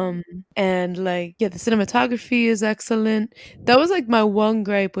 And like, yeah, the cinematography is excellent. That was like my one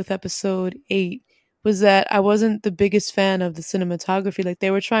gripe with episode 8, was that I wasn't the biggest fan of the cinematography. Like,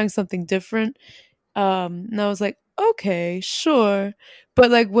 they were trying something different. And I was like, okay, sure.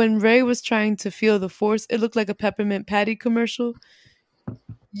 But like, when Rey was trying to feel the Force, it looked like a peppermint patty commercial.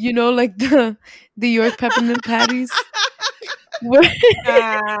 You know, like the York peppermint patties.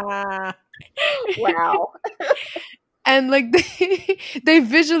 Wow. And like, they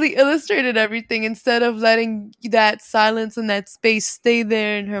visually illustrated everything instead of letting that silence and that space stay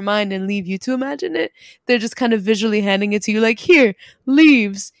there in her mind and leave you to imagine it. They're just kind of visually handing it to you, like, here,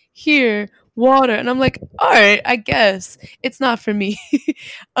 leaves, here, water. And I'm like, all right, I guess it's not for me.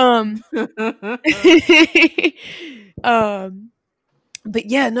 But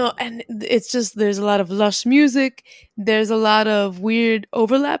yeah, no, and it's just, there's a lot of lush music. There's a lot of weird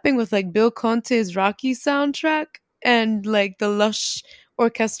overlapping with like Bill Conte's Rocky soundtrack and like the lush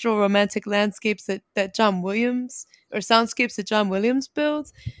orchestral romantic landscapes that John Williams, or soundscapes that John Williams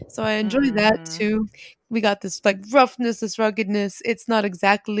builds. So I enjoy that too. We got this like roughness, this ruggedness. It's not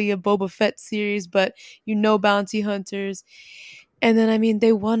exactly a Boba Fett series, but bounty hunters. And then, I mean,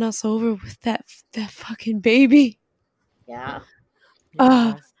 they won us over with that fucking baby. Yeah.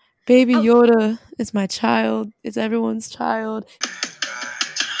 Ah, Baby Yoda is my child. It's everyone's child.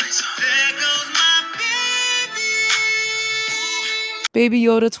 Baby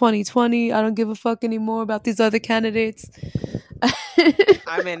Yoda 2020. I don't give a fuck anymore about these other candidates.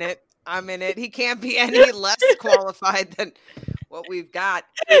 I'm in it. He can't be any less qualified than what we've got.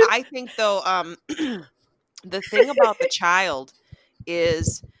 I think, though, the thing about the child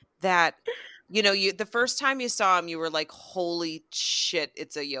is that, the first time you saw him, you were like, holy shit,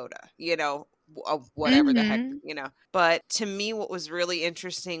 it's a Yoda, of whatever the heck, But to me, what was really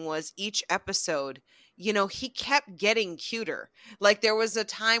interesting was each episode, he kept getting cuter. Like, there was a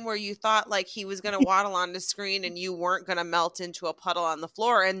time where you thought like he was going to waddle on the screen and you weren't going to melt into a puddle on the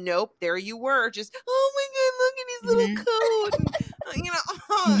floor. And nope, there you were, just, oh my God, look at his little coat. And,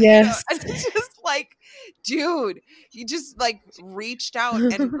 yes. It's just like, dude, you just like reached out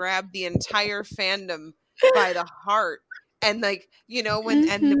and grabbed the entire fandom by the heart. And like, and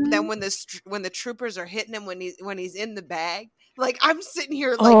then when the troopers are hitting him when he's in the bag, like, I'm sitting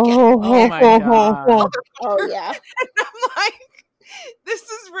here like, oh my God. Oh yeah. And I'm like, this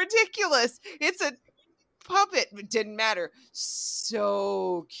is ridiculous. It's a puppet. It didn't matter.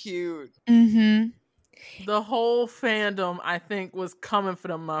 So cute. The whole fandom, I think, was coming for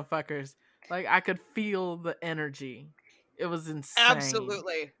them motherfuckers. Like, I could feel the energy. It was insane.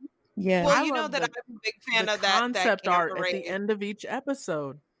 Absolutely. Yeah. Well, you know that I'm a big fan of that concept art gamma at ray. the end of each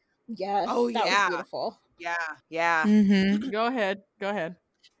episode. Yes. Oh, that yeah. was beautiful. Yeah. Go ahead.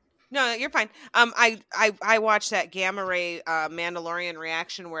 No, you're fine. I watched that gamma ray Mandalorian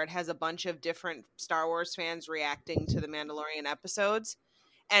reaction where it has a bunch of different Star Wars fans reacting to the Mandalorian episodes,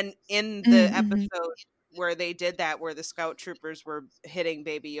 and in the episode where they did that, where the scout troopers were hitting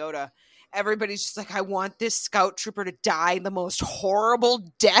Baby Yoda, everybody's just like, I want this scout trooper to die the most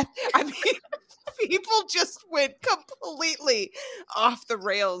horrible death. I mean, people just went completely off the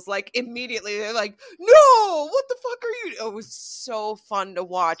rails. Like, immediately they're like, no, what the fuck are you? It was so fun to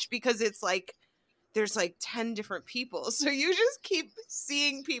watch because it's like there's like 10 different people, so you just keep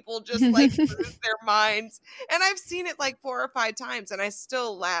seeing people just like lose their minds. And I've seen it like 4 or 5 times and I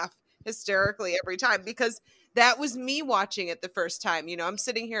still laugh hysterically every time because that was me watching it the first time. I'm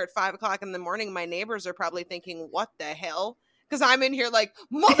sitting here at 5 o'clock in the morning. My neighbors are probably thinking, what the hell? Because I'm in here like,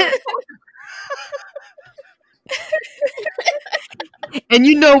 motherfucker. And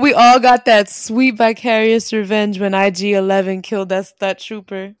we all got that sweet vicarious revenge when IG-11 killed that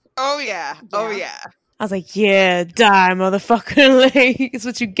trooper. Oh yeah. I was like, yeah, die, motherfucker. Like, it's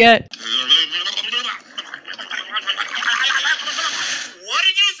what you get. What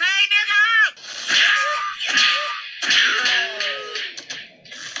did you say, nigga?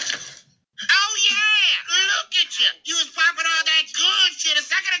 Oh yeah, look at you. You was popping all that good shit a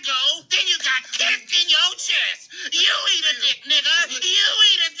second ago. Then you got kicked in your chest. You eat a dick, nigga. You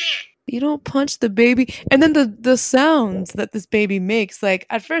eat a dick. You don't punch the baby. And then the sounds that this baby makes, like,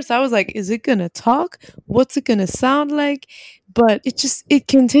 at first I was like, is it gonna talk? What's it gonna sound like? But it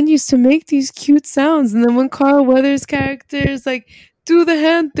continues to make these cute sounds. And then when Carl Weathers' character is like, do the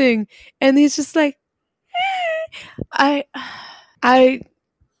hand thing, and he's just like, my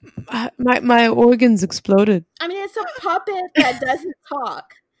organs exploded. I mean, it's a puppet that doesn't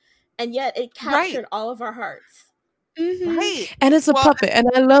talk, and yet it captured all of our hearts. Right. And it's a puppet, and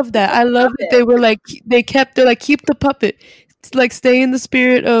I love that. I love that they were like, they're like, keep the puppet, It's like stay in the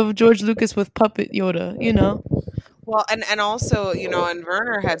spirit of George Lucas with Puppet Yoda, you know? Well, and also, and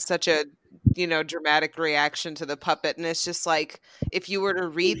Werner had such a, dramatic reaction to the puppet, and it's just like if you were to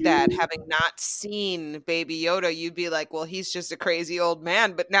read that, having not seen Baby Yoda, you'd be like, well, he's just a crazy old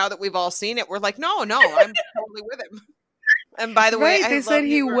man. But now that we've all seen it, we're like, no, I'm totally with him. And by the way, Right, I they love said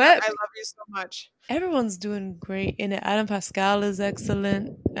he you, Werner. wept. I love you so much. Everyone's doing great in it. Adam Pascal is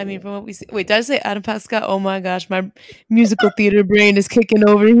excellent. I mean, from what we see. Wait, did I say Adam Pascal? Oh my gosh, my musical theater brain is kicking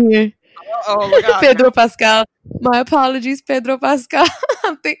over here. Oh my God. Pedro Pascal. My apologies, Pedro Pascal.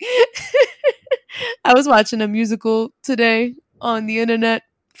 I was watching a musical today on the internet.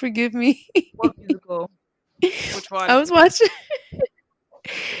 Forgive me. What musical? Which one? I was watching.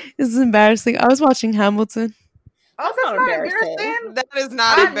 This is embarrassing. I was watching Hamilton. Oh, That's that's not not embarrassing. embarrassing. That is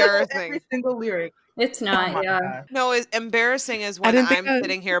not I know embarrassing. every single lyric. It's Oh not, my yeah. god. No, it's embarrassing is I when didn't think I'm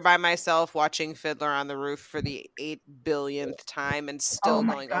sitting here by myself watching Fiddler on the Roof for the 8 billionth time and still Oh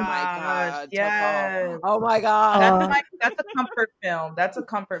my going, oh my gosh, God, yes. Topol. Oh my God. That's a comfort film. That's a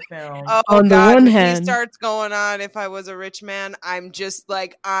comfort film. Oh On the God, one when he hand. starts going on, if I was a rich man, I'm just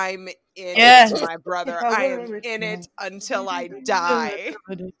like, I'm in Yes. it to my brother. If I I were a am rich in man. it until I die.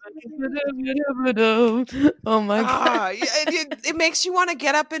 Oh my god. It makes you want to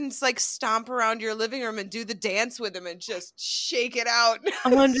get up and like stomp around your living room and do the dance with him and just shake it out.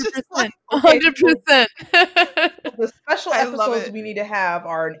 It's just 100%. like, 100%. The special I love episodes it. we need to have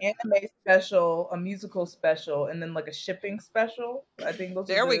are an anime special, a musical special, and then like a shipping special. I think those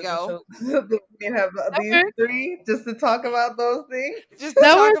There are we the go. shows that we can have these works. three just to talk about those things. Just to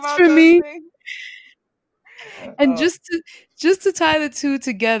That talk works about for those me. things. And Oh. just to tie the two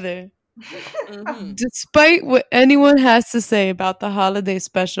together, Mhm. despite what anyone has to say about the holiday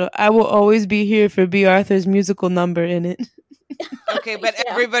special, I will always be here for B. Arthur's musical number in it. Okay, but Yeah.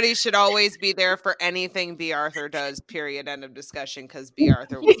 everybody should always be there for anything B. Arthur does, period, end of discussion, because B.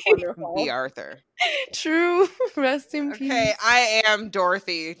 Arthur was Wonderful. B. Arthur. True. Rest in Okay, peace. I am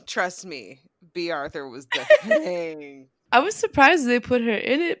Dorothy. Trust me. B. Arthur was the thing. I was surprised they put her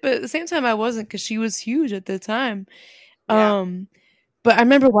in it, but at the same time I wasn't because she was huge at the time. Yeah. But I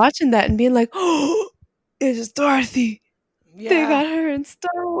remember watching that and being like, "Oh, it's Dorothy. They got her in Star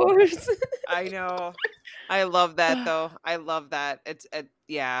Wars." I know. I love that though. I love that. It's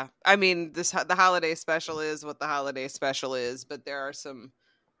yeah. I mean, the holiday special is what the holiday special is, but there are some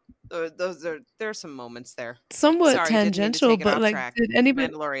there's some moments there. Somewhat Sorry, didn't mean to tangential, take it but off like, track. did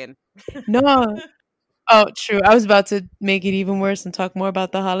anybody? Mandalorian. No. Oh, true. I was about to make it even worse and talk more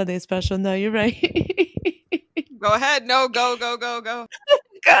about the holiday special. No, you're right. Go ahead. No, go.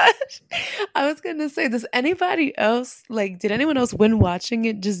 Gosh. I was gonna say, does anybody else did anyone else when watching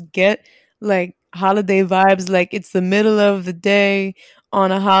it just get like holiday vibes? Like it's the middle of the day on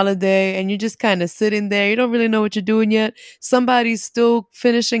a holiday and you're just kind of sitting there. You don't really know what you're doing yet. Somebody's still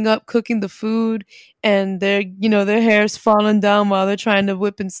finishing up cooking the food and their hair's falling down while they're trying to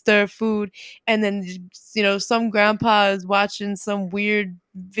whip and stir food. And then, some grandpa is watching some weird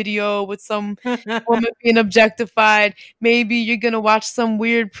video with some woman being objectified. Maybe you're going to watch some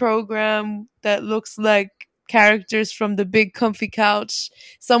weird program that looks like characters from The Big Comfy Couch.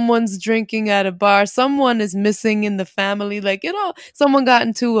 Someone's drinking at a bar. Someone is missing in the family. Like someone got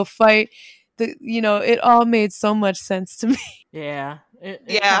into a fight. It all made so much sense to me. Yeah. It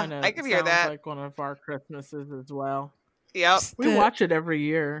Yeah, kinda I can hear sounds that. like one of our Christmases as well. Yep. Just We watch it every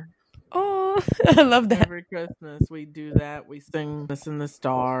year. Oh, I love that. Every Christmas we do that. We sing "This in the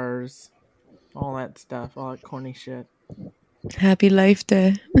Stars," all that stuff, all that corny shit. Happy Life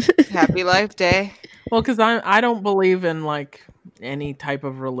Day. Happy Life Day. Well, because I don't believe in like any type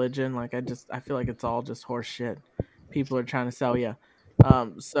of religion. Like I feel like it's all just horse shit. People are trying to sell you.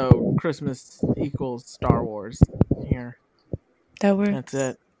 So Christmas equals Star Wars here. That works. That's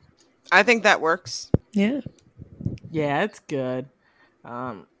it. I think that works. Yeah. Yeah, it's good.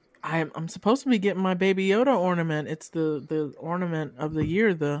 I'm supposed to be getting my Baby Yoda ornament. It's the ornament of the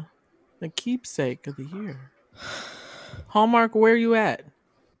year, the keepsake of the year. Hallmark, where you at?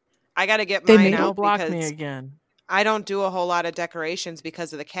 I got to get They mine made- Don't out block me because again. I don't do a whole lot of decorations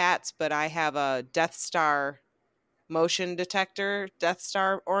because of the cats, but I have a Death Star motion detector Death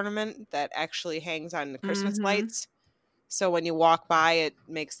Star ornament that actually hangs on the Christmas Mhm. lights. So when you walk by, it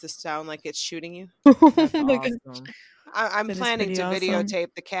makes the sound like it's shooting you. That's Oh my God. awesome. I'm That is planning pretty to awesome.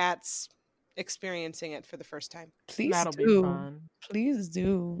 videotape the cats experiencing it for the first time. Please That'll be do. fun. Please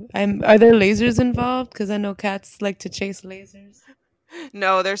do. Are there lasers involved? Because I know cats like to chase lasers.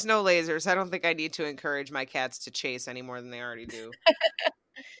 No, there's no lasers. I don't think I need to encourage my cats to chase any more than they already do.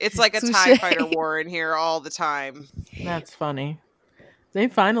 It's like a TIE Touche. fighter war in here all the time. That's funny. They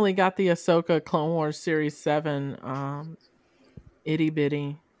finally got the Ahsoka Clone Wars Series 7 itty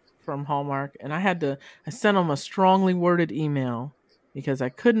bitty from Hallmark, and I sent them a strongly worded email because I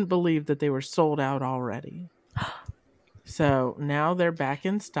couldn't believe that they were sold out already. So now they're back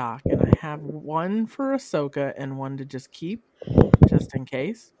in stock, and I have one for Ahsoka and one to just keep, just in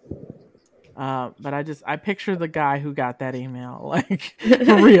case. But I picture the guy who got that email, like,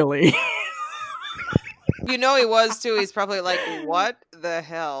 really. You know he was too. He's probably like, what the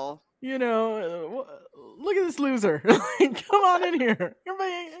hell? You know, look at this loser. Come on in here.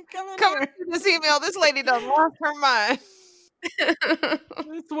 Come in this email. This lady done lost her mind.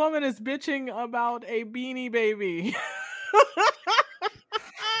 This woman is bitching about a Beanie Baby.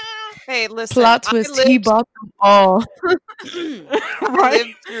 Hey, listen. Plot twist, he bought them all. Right?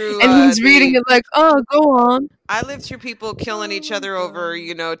 And he's reading it like, oh, go on. I lived through people killing each other over,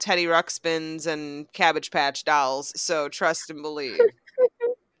 Teddy Ruxpins and Cabbage Patch dolls. So trust and believe.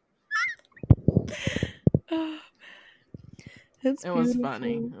 It was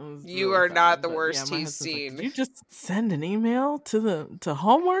funny. You are not the worst he's seen. Did you just send an email to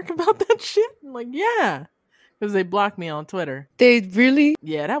Hallmark about that shit? I'm like, yeah. Because they blocked me on Twitter. They really?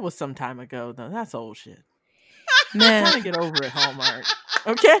 Yeah, that was some time ago, though. That's old shit. Man. I'm trying to get over it, Hallmark.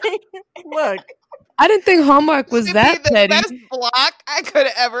 Okay? Look. I didn't think Hallmark was that petty. Best block I could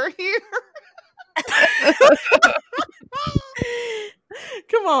ever hear.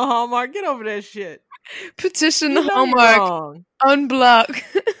 Come on, Hallmark. Get over that shit. Petition Hallmark. Unblock.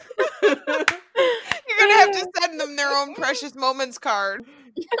 You're going to have to send them their own Precious Moments card.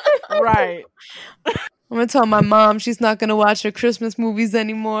 Right. I'm going to tell my mom she's not going to watch her Christmas movies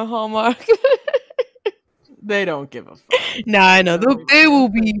anymore, Hallmark. They don't give a fuck. Nah, I know. They will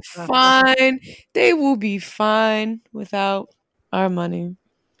be fine. They will be fine without our money.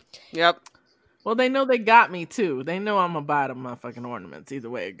 Yep. Well, they know they got me, too. They know I'm going to buy the motherfucking ornaments either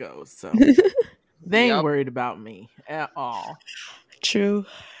way it goes. So they ain't worried about me at all. True.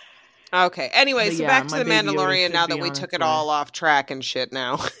 Okay. Anyway, so back to The Mandalorian now that we took it all off track and shit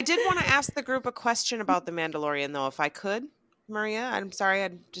now. I did want to ask the group a question about The Mandalorian, though, if I could. Maria, I'm sorry.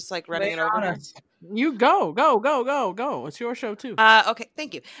 I'm just like running it over. You go. It's your show, too. Okay.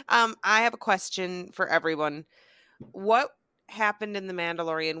 Thank you. I have a question for everyone. What happened in The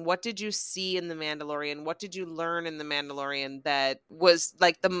Mandalorian? What did you see in The Mandalorian? What did you learn in The Mandalorian that was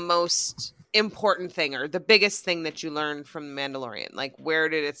like the most important thing or the biggest thing that you learned from The Mandalorian? Like, where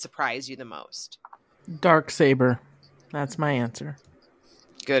did it surprise you the most? Darksaber. That's my answer.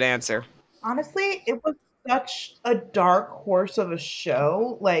 Good answer. Honestly, it was such a dark horse of a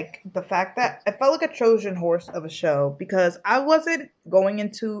show. Like, the fact that I felt like a Trojan horse of a show because I wasn't going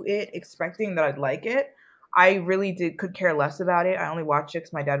into it expecting that I'd like it. I really could care less about it. I only watched it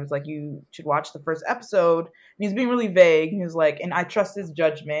because my dad was like, you should watch the first episode. And he's being really vague. He was like, and I trust his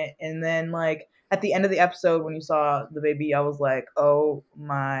judgment. And then, like, at the end of the episode, when you saw the baby, I was like, oh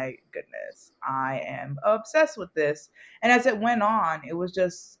my goodness, I am obsessed with this. And as it went on, it was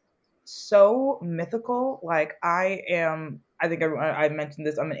just so mythical. Like, I think I mentioned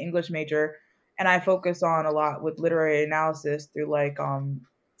this, I'm an English major, and I focus on a lot with literary analysis through, like,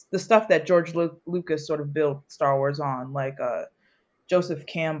 the stuff that George Lucas sort of built Star Wars on, like Joseph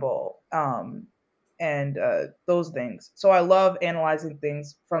Campbell and those things. So I love analyzing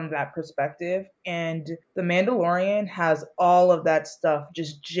things from that perspective. And The Mandalorian has all of that stuff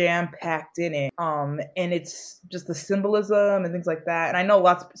just jam-packed in it. And it's just the symbolism and things like that. And I know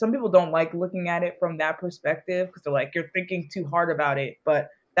some people don't like looking at it from that perspective because they're like, you're thinking too hard about it. But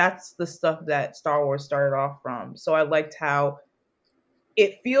that's the stuff that Star Wars started off from. So I liked how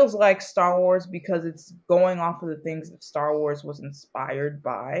it feels like Star Wars because it's going off of the things that Star Wars was inspired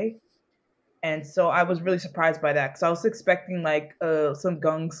by. And so I was really surprised by that because I was expecting like some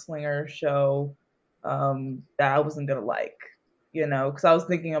gunslinger show that I wasn't going to like, because I was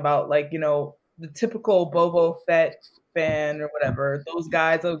thinking about like, the typical Boba Fett fan or whatever, those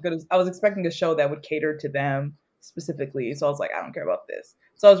guys. I was expecting a show that would cater to them specifically. So I was like, I don't care about this.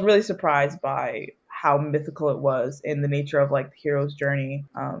 So I was really surprised by how mythical it was and the nature of like the hero's journey.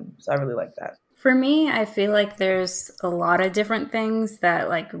 So I really like that. For me, I feel like there's a lot of different things that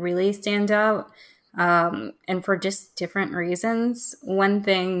like really stand out, and for just different reasons. One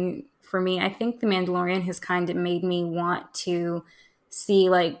thing for me, I think The Mandalorian has kind of made me want to see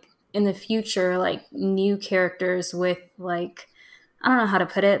like in the future, like new characters with like, I don't know how to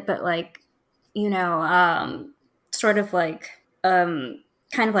put it, but like, sort of like, kind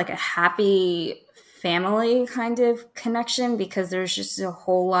of like a happy family kind of connection, because there's just a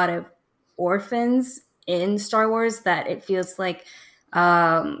whole lot of orphans in Star Wars that it feels like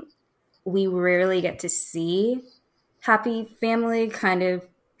we rarely get to see happy family kind of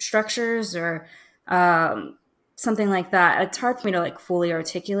structures or something like that. It's hard for me to like fully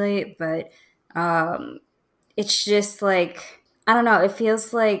articulate, but it's just like, I don't know, it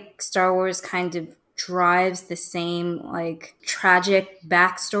feels like Star Wars kind of drives the same like tragic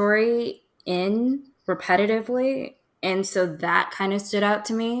backstory in repetitively, and so that kind of stood out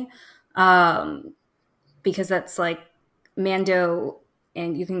to me, because that's like Mando,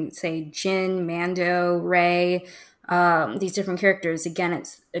 and you can say Jin, Mando, Rey, these different characters. Again,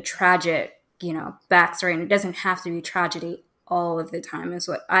 it's a tragic, backstory, and it doesn't have to be tragedy all of the time, is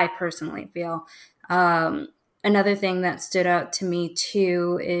what I personally feel. Another thing that stood out to me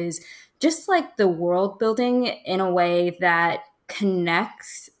too is just like the world building in a way that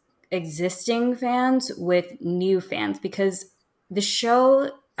connects existing fans with new fans, because the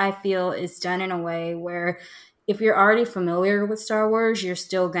show, I feel, is done in a way where if you're already familiar with Star Wars,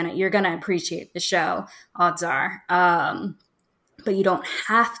 you're gonna appreciate the show, odds are. But you don't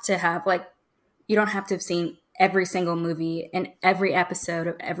have to have seen every single movie and every episode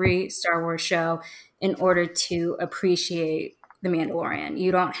of every Star Wars show in order to appreciate The Mandalorian.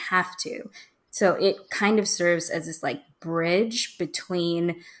 You don't have to. So it kind of serves as this like bridge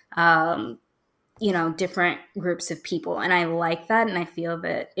between, different groups of people. And I like that. And I feel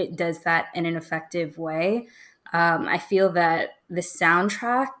that it does that in an effective way. I feel that the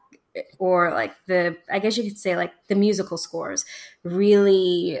soundtrack, or like I guess you could say like the musical scores,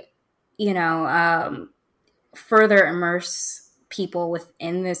 really, further immerse people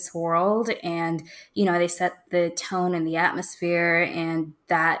within this world, and they set the tone and the atmosphere, and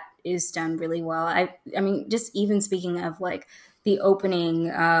that is done really well. I mean, just even speaking of like the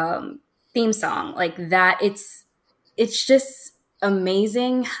opening theme song, like that, it's just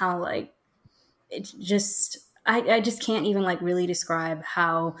amazing how like it just I just can't even like really describe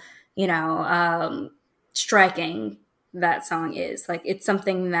how striking that song is. Like, it's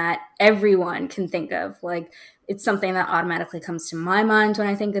something that everyone can think of. Like, it's something that automatically comes to my mind when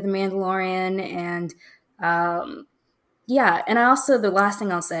I think of The Mandalorian. And and I also, the last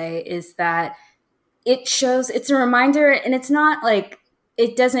thing I'll say is that it's a reminder, and it's not like,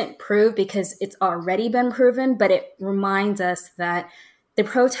 it doesn't prove because it's already been proven, but it reminds us that the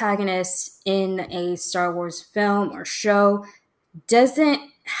protagonist in a Star Wars film or show doesn't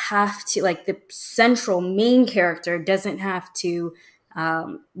have to, like, the central main character doesn't have to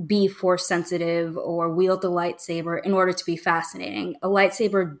be force sensitive or wield a lightsaber in order to be fascinating. A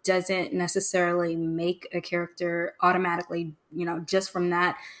lightsaber doesn't necessarily make a character automatically, just from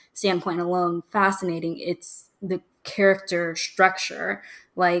that standpoint alone, fascinating. It's the character structure,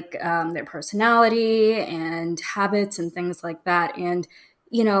 like their personality and habits and things like that. And,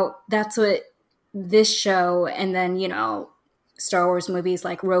 that's what this show, and then, Star Wars movies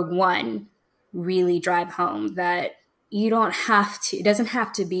like Rogue One really drive home, that it doesn't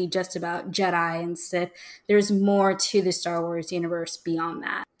have to be just about Jedi and Sith. There's more to the Star Wars universe beyond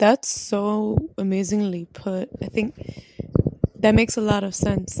that. That's so amazingly put. I think that makes a lot of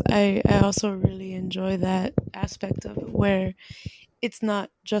sense. I also really enjoy that aspect of it, where it's not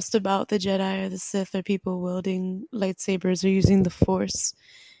just about the Jedi or the Sith or people wielding lightsabers or using the Force.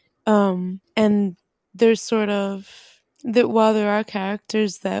 And there's sort of, that while there are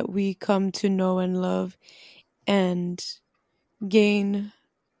characters that we come to know and love and gain,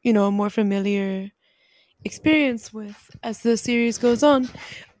 a more familiar experience with as the series goes on,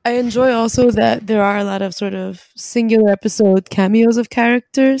 I enjoy also that there are a lot of sort of singular episode cameos of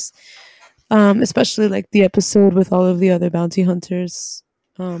characters, especially like the episode with all of the other bounty hunters,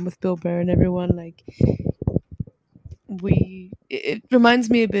 with Bill Burr and everyone. Like, it reminds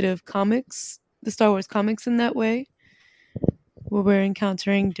me a bit of comics, the Star Wars comics, in that way, where we're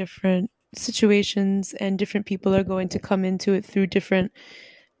encountering different situations and different people are going to come into it through different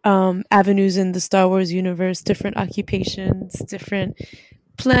avenues in the Star Wars universe, different occupations, different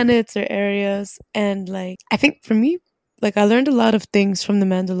planets or areas. And like, I think for me, like, I learned a lot of things from The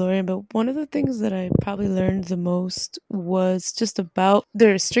Mandalorian, but one of the things that I probably learned the most was just about the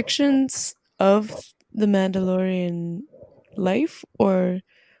restrictions of the Mandalorian life, or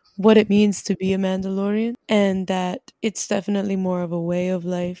what it means to be a Mandalorian, and that it's definitely more of a way of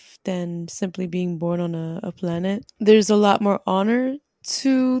life than simply being born on a planet. There's a lot more honor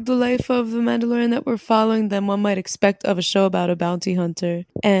to the life of the Mandalorian that we're following than one might expect of a show about a bounty hunter.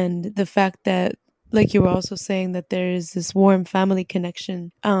 And the fact that, like you were also saying, that there is this warm family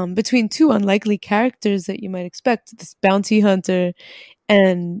connection between two unlikely characters that you might expect, this bounty hunter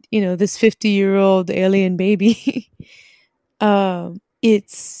and, this 50-year-old alien baby.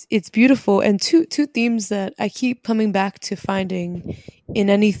 It's beautiful. And two themes that I keep coming back to finding in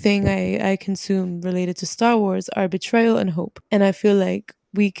anything I consume related to Star Wars are betrayal and hope. And I feel like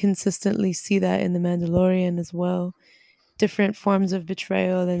we consistently see that in The Mandalorian as well. Different forms of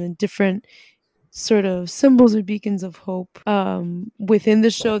betrayal and then different sort of symbols or beacons of hope within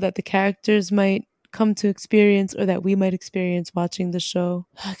the show that the characters might come to experience or that we might experience watching the show.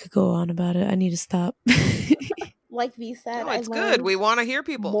 I could go on about it. I need to stop. Like V said, No, it's I good. learned We want to hear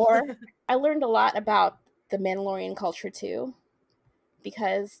people. more. I learned a lot about the Mandalorian culture too,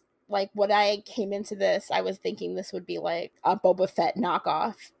 because like when I came into this, I was thinking this would be like a Boba Fett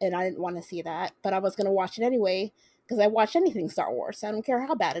knockoff, and I didn't want to see that, but I was going to watch it anyway because I watch anything Star Wars. So I don't care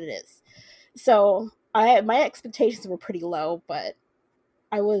how bad it is. So my expectations were pretty low, but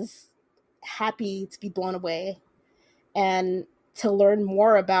I was happy to be blown away and to learn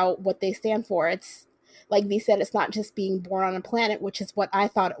more about what they stand for. It's like V said, it's not just being born on a planet, which is what I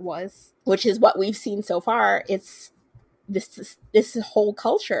thought it was, which is what we've seen so far. It's this whole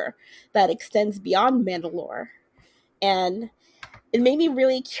culture that extends beyond Mandalore. And it made me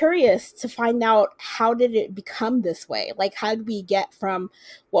really curious to find out, how did it become this way? Like, how did we get from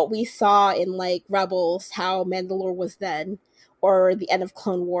what we saw in like Rebels, how Mandalore was then, or the end of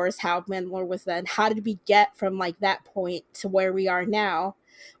Clone Wars, how Mandalore was then? How did we get from like that point to where we are now,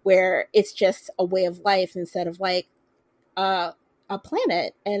 where it's just a way of life instead of like a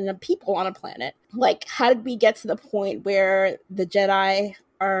planet and a people on a planet? Like, how did we get to the point where the Jedi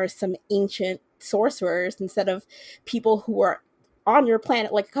are some ancient sorcerers instead of people who were on your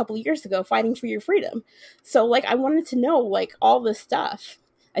planet like a couple of years ago fighting for your freedom? So like, I wanted to know like all this stuff.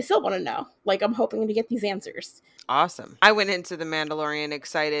 I still want to know. Like, I'm hoping to get these answers. Awesome. I went into The Mandalorian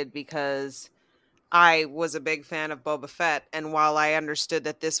excited because I was a big fan of Boba Fett, and while I understood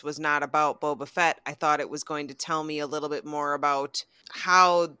that this was not about Boba Fett, I thought it was going to tell me a little bit more about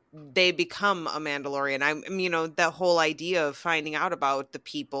how they become a Mandalorian. The whole idea of finding out about the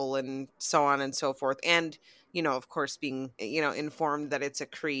people and so on and so forth. And, of course, being, informed that it's a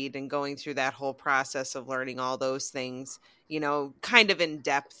creed and going through that whole process of learning all those things, kind of in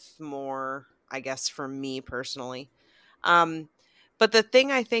depth more, I guess, for me personally. But the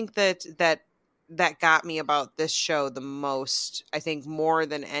thing I think that got me about this show the most, I think more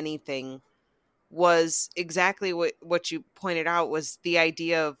than anything, was exactly what you pointed out, was the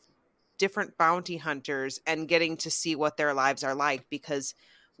idea of different bounty hunters and getting to see what their lives are like, because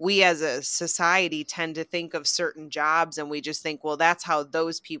we as a society tend to think of certain jobs and we just think, well, that's how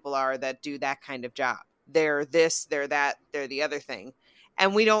those people are that do that kind of job. They're this, they're that, they're the other thing.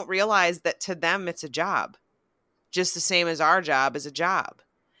 And we don't realize that to them it's a job, just the same as our job is a job.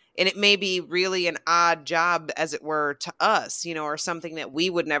 And it may be really an odd job, as it were, to us, or something that we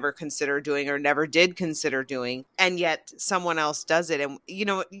would never consider doing or never did consider doing. And yet someone else does it. And,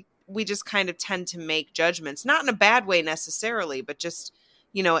 we just kind of tend to make judgments, not in a bad way necessarily, but just,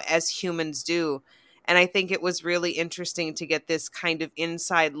 as humans do. And I think it was really interesting to get this kind of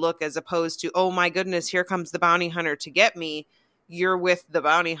inside look, as opposed to, oh my goodness, here comes the bounty hunter to get me. You're with the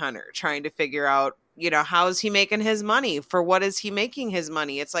bounty hunter trying to figure out, how is he making his money? For what is he making his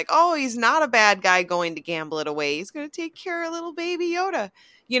money? It's like, oh, he's not a bad guy going to gamble it away. He's going to take care of little baby Yoda,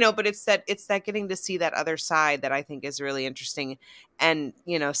 but it's that getting to see that other side that I think is really interesting. And,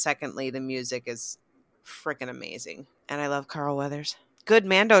 secondly, the music is freaking amazing. And I love Carl Weathers. Good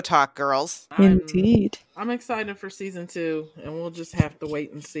Mando talk, girls. Indeed. I'm excited for season 2, and we'll just have to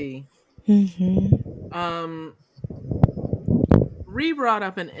wait and see. Mm-hmm. Ree brought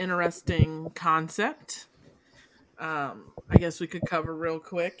up an interesting concept. I guess we could cover real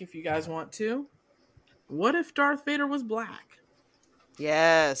quick if you guys want to. What if Darth Vader was black?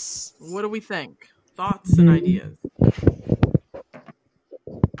 Yes. What do we think? Thoughts and ideas?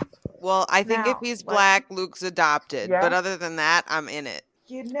 Well, I think if he's black, Luke's adopted. Yeah. But other than that, I'm in it.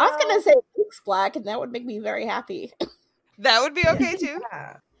 I was going to say Luke's black, and that would make me very happy. That would be okay, too.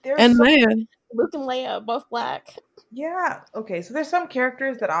 Yeah. And Leia. Luke and Leia, both black. Yeah. Okay. So there's some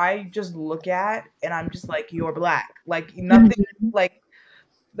characters that I just look at and I'm just like, you're black. Like nothing. Like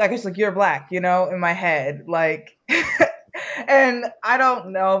it's like you're black. In my head. Like, and I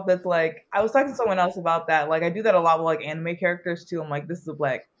don't know if that's like. I was talking to someone else about that. Like I do that a lot with like anime characters too. I'm like, this is a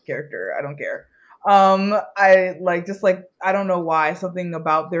black character. I don't care. I like just like I don't know why, something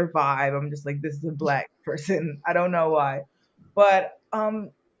about their vibe. I'm just like, this is a black person. I don't know why, but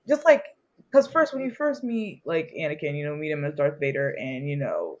just like. Because first, when you first meet, like, Anakin, meet him as Darth Vader, and,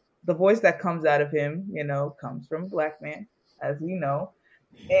 the voice that comes out of him, comes from a black man, as we know.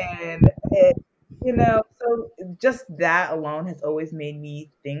 And, so just that alone has always made me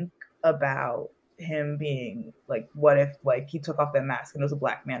think about him being, like, what if, like, he took off that mask and there was a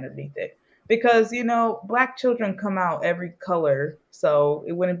black man underneath it? Because, black children come out every color, so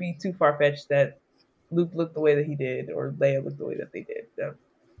it wouldn't be too far-fetched that Luke looked the way that he did or Leia looked the way that they did. So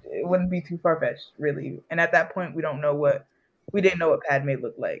it wouldn't be too far fetched, really. And at that point, we didn't know what Padme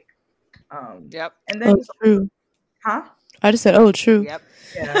looked like. Yep. And then, true. huh? I just said, oh, true. Yep.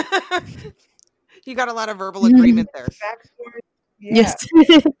 Yeah. You got a lot of verbal agreement there. Backstory. Yeah. Yes.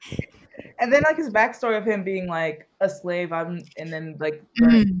 And then like his backstory of him being like a slave, and then like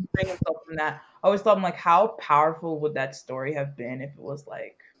freeing himself from that. I always thought, I'm like, how powerful would that story have been if it was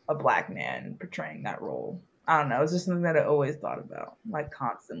like a black man portraying that role? I don't know. It's just something that I always thought about, like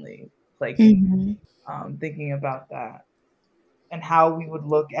constantly plaguing, thinking about that and how we would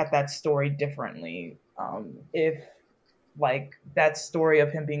look at that story differently if like that story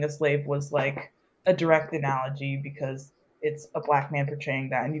of him being a slave was like a direct analogy because it's a black man portraying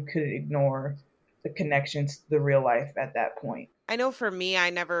that, and you couldn't ignore the connections to the real life at that point. I know for me,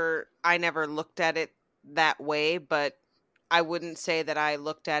 I never looked at it that way, but I wouldn't say that I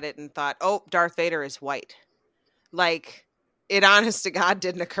looked at it and thought, oh, Darth Vader is white. Like, it honest to God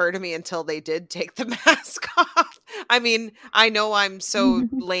didn't occur to me until they did take the mask off. I mean, I know I'm so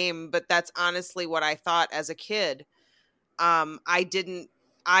lame, but that's honestly what I thought as a kid. I didn't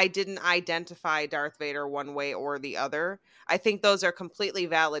identify Darth Vader one way or the other. I think those are completely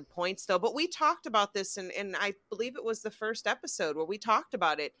valid points, though. But we talked about this, and I believe it was the first episode where we talked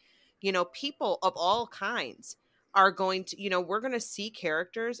about it. You know, people of all kinds are going to, you know, we're going to see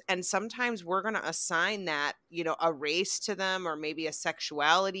characters, and sometimes we're going to assign that, you know, a race to them, or maybe a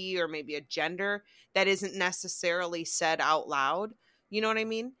sexuality, or maybe a gender that isn't necessarily said out loud. You know what I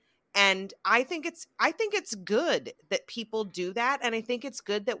mean? And I think it's good that people do that. And I think it's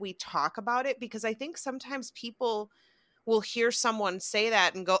good that we talk about it, because I think sometimes people will hear someone say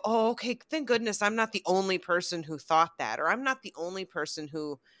that and go, oh, okay, thank goodness I'm not the only person who thought that, or I'm not the only person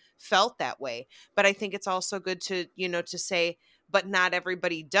who felt that way. But I think it's also good to, you know, to say, but not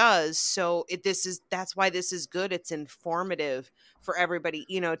everybody does. So that's why this is good. It's informative for everybody,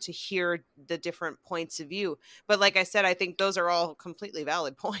 you know, to hear the different points of view. But like I said, I think those are all completely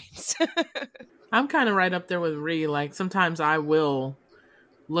valid points. I'm kind of right up there with Ree. Like, sometimes I will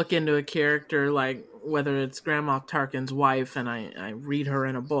look into a character, like whether it's Grandma Tarkin's wife, and I read her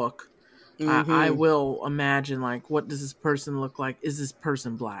in a book. I will imagine, like, what does this person look like? Is this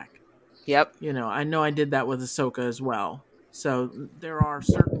person black? Yep. You know I did that with Ahsoka as well. So there are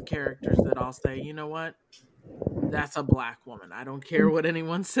certain characters that I'll say, you know what? That's a black woman. I don't care what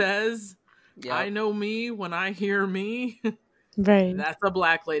anyone says. Yep. I know me when I hear me. Right. That's a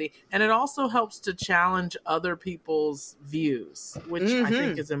black lady. And it also helps to challenge other people's views, which I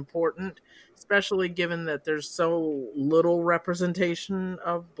think is important, especially given that there's so little representation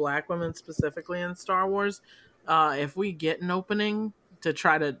of black women specifically in Star Wars. If we get an opening to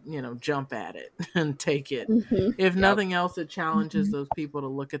try to, you know, jump at it and take it. If nothing else, it challenges those people to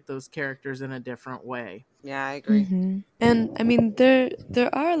look at those characters in a different way. Yeah, I agree. And I mean, there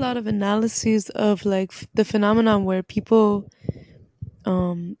are a lot of analyses of like the phenomenon where people,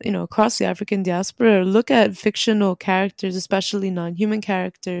 you know, across the African diaspora look at fictional characters, especially non-human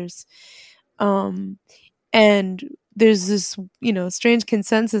characters. And there's this, you know, strange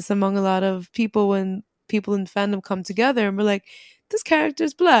consensus among a lot of people when people in fandom come together and we're like, this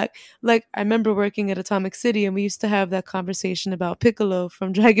character's black. Like, I remember working at Atomic City and we used to have that conversation about Piccolo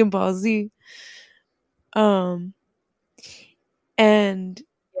from Dragon Ball Z. And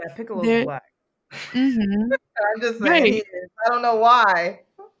yeah, Piccolo's black. I'm just saying, right. I don't know why.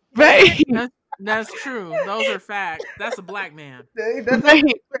 Right. That's true. Those are facts. That's a black man. That's right.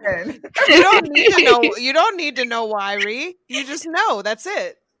 You don't need to know. You don't need to know why, Ree. You just know. That's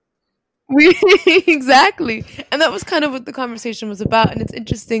it. Exactly. And that was kind of what the conversation was about. And it's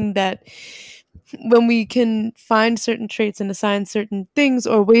interesting that when we can find certain traits and assign certain things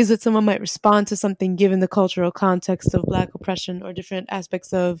or ways that someone might respond to something given the cultural context of black oppression or different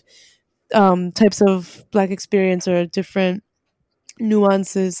aspects of types of black experience or different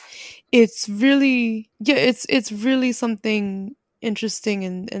nuances, it's really it's really something interesting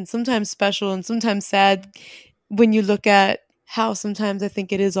and sometimes special and sometimes sad when you look at how sometimes I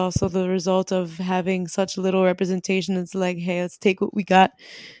think it is also the result of having such little representation. It's like, hey, let's take what we got,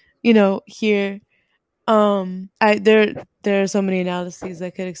 you know, here. There are so many analyses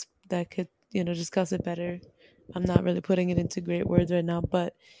that could you know, discuss it better. I'm not really putting it into great words right now,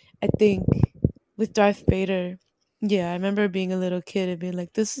 but I think with Darth Vader, yeah, I remember being a little kid and being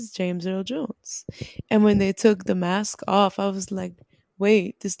like, this is James Earl Jones. And when they took the mask off, I was like,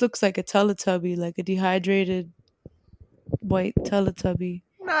 wait, this looks like a Teletubby, like a dehydrated white Teletubby.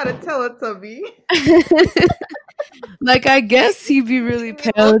 Not a Teletubby. Like, I guess he'd be really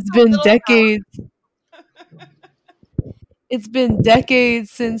pale. It's been decades. It's been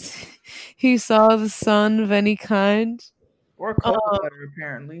decades since he saw the sun of any kind. Or cocoa butter,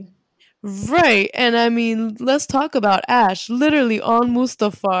 apparently. Right. And I mean, let's talk about Ash literally on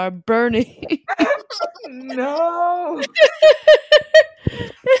Mustafar burning. No.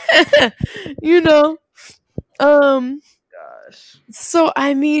 You know. Gosh. So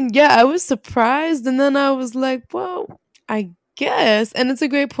I mean, yeah, I was surprised and then I was like, well, I guess. And it's a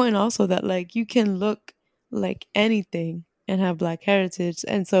great point also that like you can look like anything and have black heritage.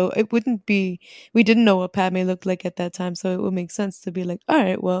 And so it wouldn't be we didn't know what Padme looked like at that time, so it would make sense to be like, all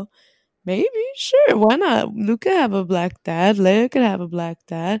right, well, maybe, sure, why not? Luke could have a black dad, Leia could have a black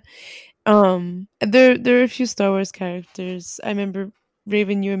dad. There are a few Star Wars characters. I remember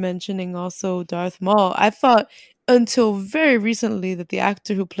Raven, you were mentioning also Darth Maul. I thought until very recently that the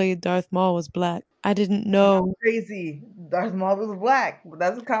actor who played Darth Maul was black. I didn't know. Crazy. Darth Maul was black, but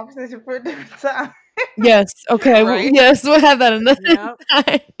that's a conversation for a different time. Yes, okay, Right? yes, we'll have that another Yep.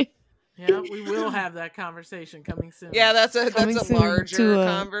 time. Yeah, we will have that conversation coming soon. Yeah, that's Coming a soon larger to,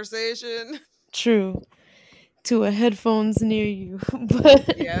 conversation. True. To a headphones near you.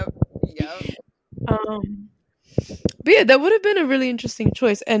 But Yep. but yeah, that would have been a really interesting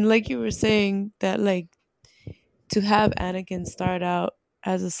choice. And like you were saying, that like to have Anakin start out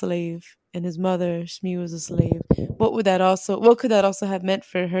as a slave and his mother Shmi was a slave, what could that also have meant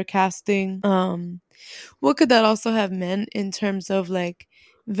for her casting? What could that also have meant in terms of like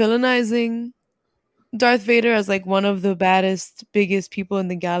villainizing Darth Vader as like one of the baddest, biggest people in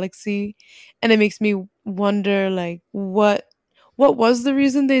the galaxy? And it makes me wonder like what was the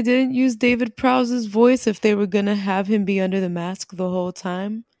reason they didn't use David Prowse's voice if they were gonna have him be under the mask the whole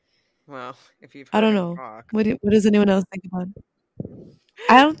time? Well, if you've I heard don't him know. talk. What does anyone else think about it?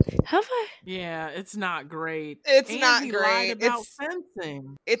 I don't have I. Yeah, it's not great. It's And not he great. lied about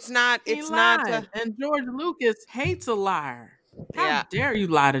fencing. It's not. He It's not. lied. And George Lucas hates a liar. How Yeah. dare you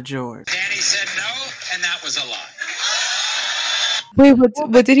lie to George? Danny said no, and that was a lie. Wait,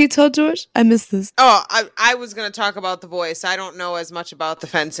 what did he tell George? I missed this. Oh, I was going to talk about the voice. I don't know as much about the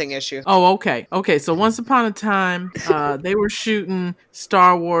fencing issue. Oh, okay. Okay, so once upon a time, they were shooting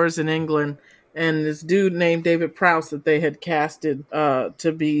Star Wars in England, and this dude named David Prowse that they had casted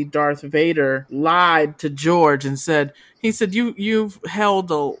to be Darth Vader lied to George and said, you've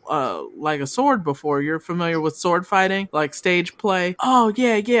held like a sword before. You're familiar with sword fighting, like stage play. Oh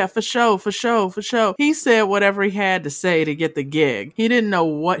yeah, for sure. He said whatever he had to say to get the gig. He didn't know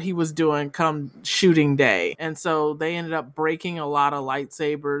what he was doing come shooting day, and so they ended up breaking a lot of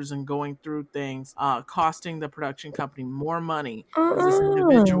lightsabers and going through things, costing the production company more money because this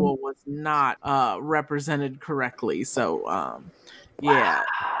individual was not represented correctly. So yeah.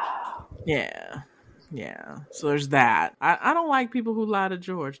 So there's that. I don't like people who lie to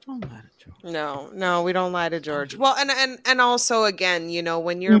George. Don't lie to George. No, we don't lie to George. Well, and also again, you know,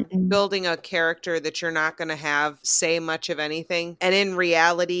 when you're building a character that you're not going to have say much of anything, and in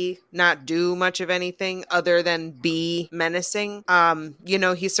reality not do much of anything other than be menacing, you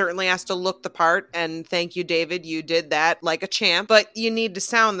know, he certainly has to look the part. And thank you, David, you did that like a champ. But you need to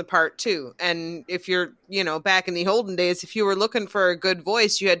sound the part too. And if you're, you know, back in the olden days, if you were looking for a good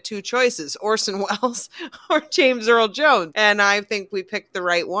voice, you had two choices: Orson Welles or James Earl Jones. And I think we picked the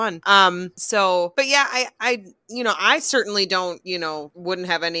right one. But yeah, I certainly don't, you know, wouldn't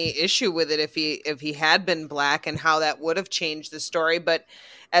have any issue with it if he had been black and how that would have changed the story. But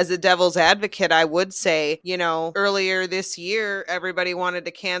as a devil's advocate, I would say, you know, earlier this year, everybody wanted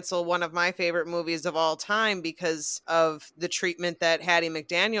to cancel one of my favorite movies of all time because of the treatment that Hattie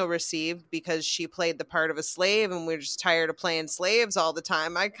McDaniel received because she played the part of a slave, and we're just tired of playing slaves all the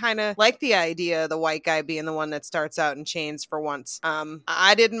time. I kind of like the idea of the white guy being the one that starts out in chains for once.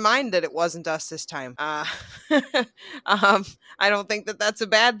 I didn't mind that it wasn't us this time. I don't think that that's a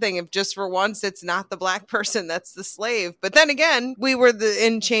bad thing if just for once it's not the black person that's the slave. But then again, we were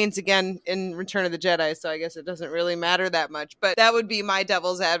in chains again in Return of the Jedi, so I guess it doesn't really matter that much. But that would be my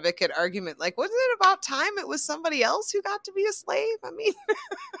devil's advocate argument. Like, wasn't it about time it was somebody else who got to be a slave? I mean,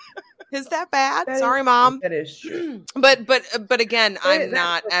 is that bad? Sorry, Mom. That is true. But again, I'm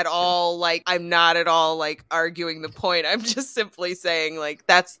not at all like arguing the point. I'm just simply saying like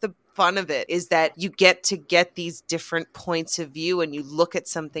that's the fun of it, is that you get to get these different points of view and you look at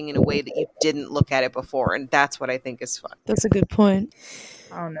something in a way that you didn't look at it before, and that's what I think is fun. That's a good point.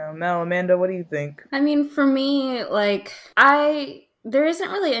 I don't know. Mel, Amanda, what do you think? I mean, for me, like, I there isn't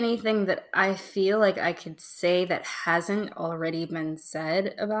really anything that I feel like I could say that hasn't already been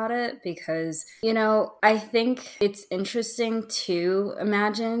said about it, because, you know, I think it's interesting to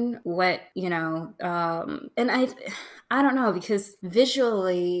imagine what, you know, and I don't know, because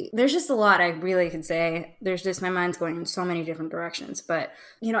visually, there's just a lot I really could say. There's just, my mind's going in so many different directions. But,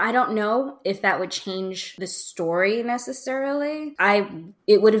 you know, I don't know if that would change the story necessarily.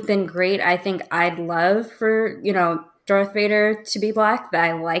 It would have been great. I think I'd love for, you know, Darth Vader to be black.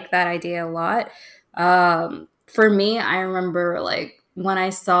 I like that idea a lot. For me, I remember, like, when I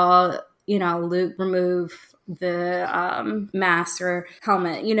saw, you know, Luke remove the mask or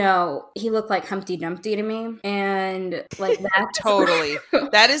helmet, you know, he looked like Humpty Dumpty to me, and like that. Totally,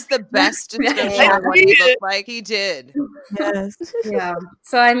 that is the best description of what he looked like. He did. Yes. Yeah.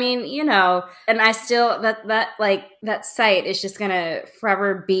 So I mean, you know, and I still that sight is just gonna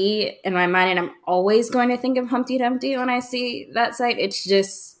forever be in my mind, and I'm always going to think of Humpty Dumpty when I see that sight. It's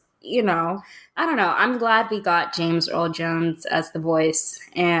just, you know, I don't know. I'm glad we got James Earl Jones as the voice.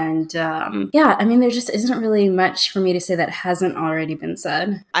 And yeah, I mean, there just isn't really much for me to say that hasn't already been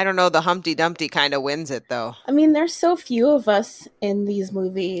said. I don't know. The Humpty Dumpty kind of wins it, though. I mean, there's so few of us in these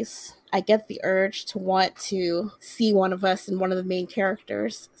movies. I get the urge to want to see one of us in one of the main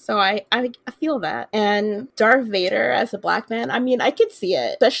characters. So I feel that. And Darth Vader as a black man, I mean, I could see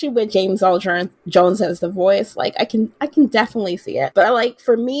it, especially with James Earl Jones as the voice. Like, I can definitely see it. But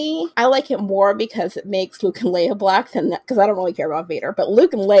for me, I like it more because it makes Luke and Leia black than that, because I don't really care about Vader. But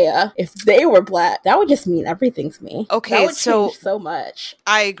Luke and Leia, if they were black, that would just mean everything to me. Okay, that would change so much.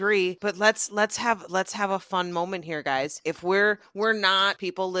 I agree, but let's have a fun moment here, guys. If we're not,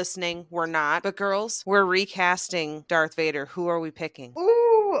 people listening, we're not, but girls, we're recasting Darth Vader. Who are we picking?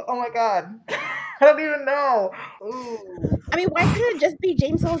 Ooh, oh my god. I don't even know. Ooh. I mean, why couldn't it just be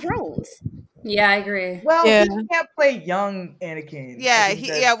James Earl Jones? Yeah, I agree. Well, Yeah. he can't play young Anakin. Yeah,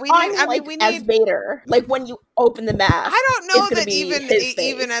 we as need Vader. Like when you open the mask, I don't know it's gonna that be even his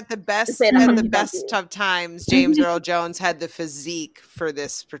even face. at the best Say it at the 100 best times. of times, James Earl Jones had the physique for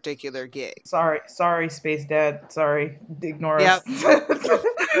this particular gig. Sorry, Space Dad. Sorry, ignore Yep. us.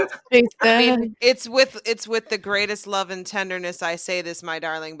 Face I that. mean, it's with the greatest love and tenderness I say this, my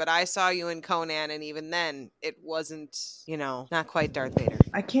darling, but I saw you in Conan, and even then, it wasn't, you know, not quite Darth Vader.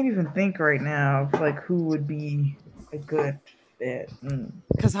 I can't even think right now of who would be a good fit.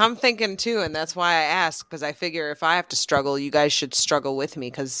 Because I'm thinking too, and that's why I ask, because I figure if I have to struggle, you guys should struggle with me,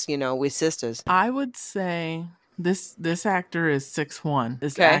 because, you know, we sisters. I would say this actor is 6'1".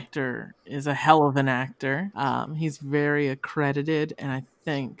 This Okay. actor is a hell of an actor. He's very accredited, and I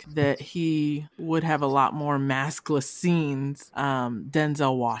think that he would have a lot more maskless scenes.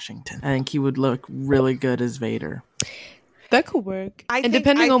 Denzel Washington. I think he would look really good as Vader. That could work. I And think-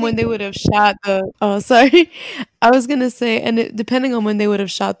 depending I on when think- they would have shot the... Oh, sorry. I was going to say, depending on when they would have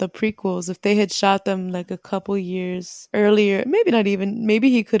shot the prequels, if they had shot them like a couple years earlier, maybe not even, maybe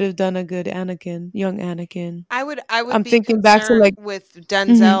he could have done a good Anakin, young Anakin. I would I'm be thinking back to, concerned like- with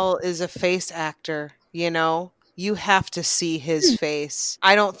Denzel is a face actor, you know? You have to see his face.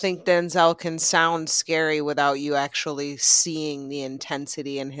 I don't think Denzel can sound scary without you actually seeing the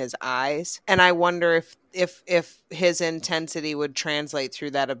intensity in his eyes. And I wonder if his intensity would translate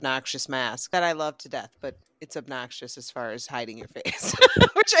through that obnoxious mask that I love to death, but it's obnoxious as far as hiding your face,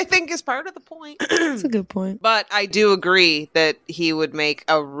 which I think is part of the point. That's a good point. But I do agree that he would make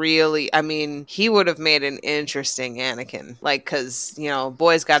he would have made an interesting Anakin. Like, because, you know,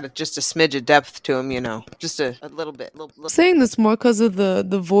 boy's got just a smidge of depth to him, you know, just a little bit. I'm saying this more because of the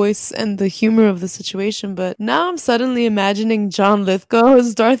voice and the humor of the situation, but now I'm suddenly imagining John Lithgow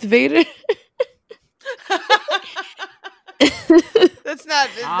as Darth Vader. That's not.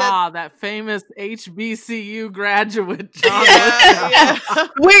 That famous HBCU graduate, John Yeah, Lithgow.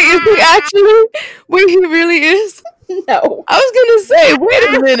 Wait, he really is? No. I was going to say, wait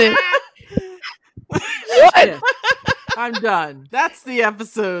a minute. What? Yeah. I'm done. That's the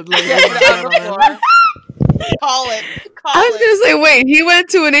episode, ladies Get and it on the gentlemen. floor. Call it. I was going to say, wait, he went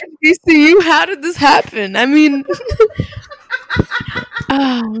to an HBCU? How did this happen? I mean,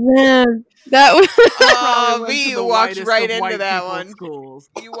 oh, man. That was... Probably went to you the walked whitest right of into white that people's one. Schools.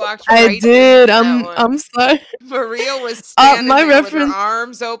 You walked right I did. into that one. I'm sorry. Maria was standing my there with reference- her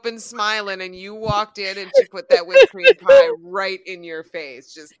arms open, smiling, and you walked in and she put that whipped cream pie right in your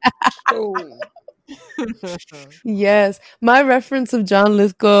face. Just boom. Yes. My reference of John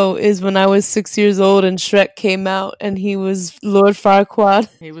Lithgow is when I was 6 years old and Shrek came out and he was Lord Farquaad.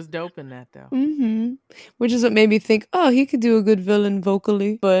 He was dope in that, though. Which is what made me think, oh, he could do a good villain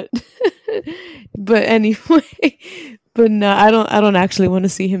vocally. But anyway, But no, I don't actually want to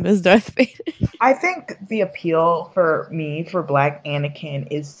see him as Darth Vader. I think the appeal for me for Black Anakin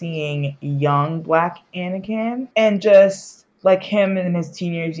is seeing young Black Anakin and just like him in his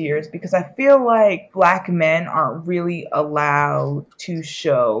teenage years, because I feel like Black men aren't really allowed to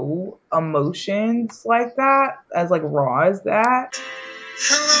show emotions like that, as like raw as that.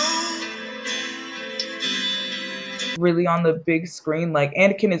 Hello? Really on the big screen. Like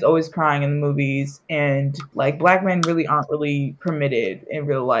Anakin is always crying in the movies, and like Black men really aren't really permitted in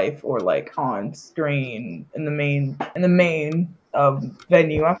real life or like on screen in the main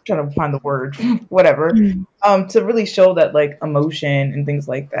venue. I'm trying to find the word, whatever. To really show that like emotion and things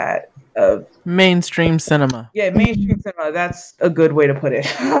like that. Mainstream cinema. Yeah, mainstream cinema. That's a good way to put it.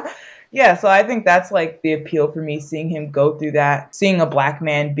 Yeah, so I think that's like the appeal for me, seeing him go through that, seeing a Black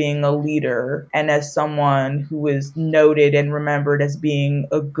man being a leader and as someone who is noted and remembered as being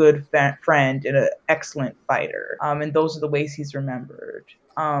a good friend and an excellent fighter. And those are the ways he's remembered.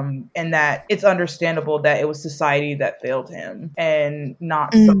 And that it's understandable that it was society that failed him and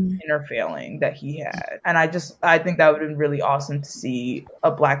not some inner failing that he had. And I think that would have been really awesome to see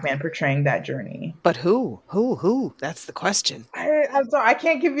a Black man portraying that journey. But who? That's the question. I'm sorry, I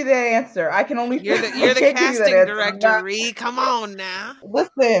can't give you that answer. I can only You're the casting director, Ree. Come on now.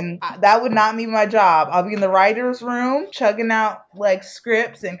 Listen, that would not be my job. I'll be in the writer's room chugging out like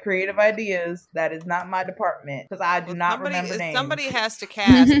scripts and creative ideas. That is not my department because I do not remember names. Somebody has to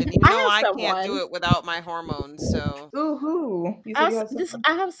cast, and you know I can't do it without my hormones. So, ooh, who? I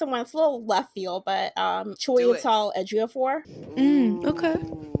have someone. It's a little left field, but Chiwetel Ejiofor. Okay.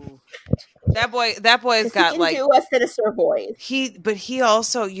 That boy's got like do a sinister voice. He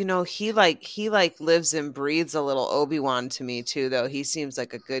also, he lives and breathes a little Obi-Wan to me too, though. He seems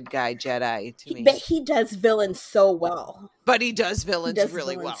like a good guy Jedi to me. But he does villains so well. But he does villains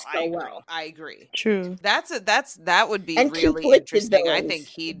really well. I agree. True. That would be and really interesting. I think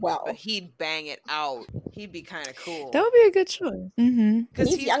he'd bang it out. He'd be kind of cool. That would be a good choice.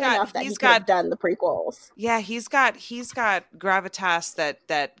 Because he's young enough that he could have done the prequels. Yeah, he's got gravitas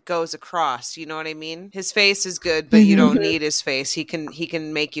that goes across. You know what I mean? His face is good, but you don't need his face. He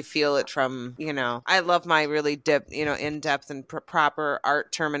can make you feel it from. I love my really in depth and proper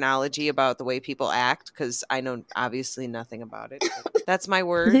art terminology about the way people act, because I know obviously nothing about it. That's my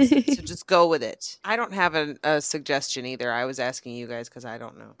words, so just go with it. I don't have a suggestion either. I was asking you guys because I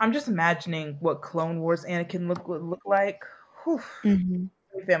don't know. I'm just imagining what Clone Wars Anakin look like. Let me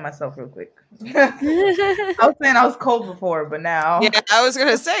fan myself real quick. I was saying I was cold before, but now. Yeah, I was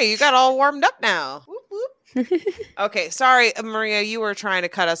gonna say you got all warmed up now. Whoop, whoop. Okay, sorry, Maria, you were trying to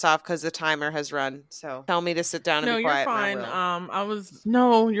cut us off because the timer has run. So tell me to sit down and be quiet. No,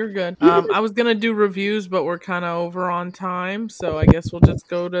 you're fine. You're good. I was gonna do reviews, but we're kind of over on time, so I guess we'll just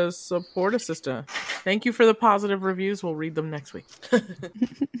go to Support Assista. Thank you for the positive reviews. We'll read them next week.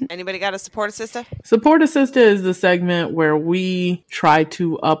 Anybody got a Support Assista? Support Assista is the segment where we try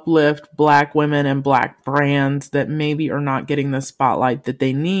to uplift Black women and Black brands that maybe are not getting the spotlight that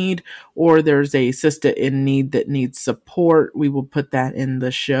they need, or there's a Assista in need that needs support. We will put that in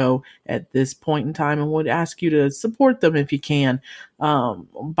the show at this point in time and would ask you to support them if you can.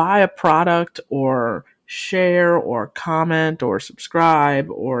 Buy a product or share or comment or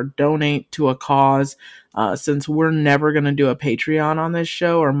subscribe or donate to a cause. Since we're never going to do a Patreon on this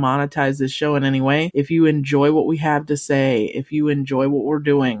show or monetize this show in any way, if you enjoy what we have to say, if you enjoy what we're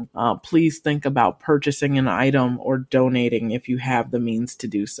doing, please think about purchasing an item or donating if you have the means to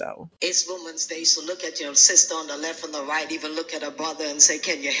do so. It's Women's Day, so look at your sister on the left and the right, even look at her brother and say,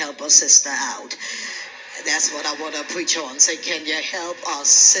 can you help our sister out? That's what I want to preach on. Say, can you help our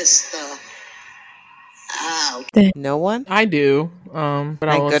sister out? No one? I do, but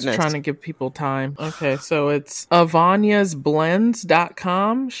I was trying to give people time. Okay, so it's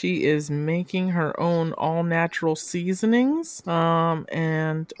avanyasblends.com. She is making her own all-natural seasonings,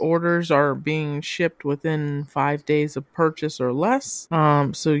 and orders are being shipped within 5 days of purchase or less.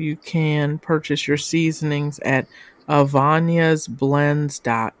 So you can purchase your seasonings at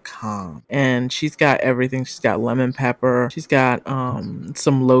avanyasblends.com, and she's got everything. She's got lemon pepper, she's got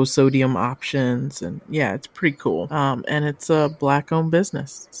some low sodium options, and yeah, it's pretty cool. And it's a Black owned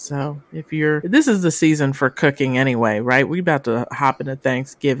business, so this is the season for cooking anyway, right? We about to hop into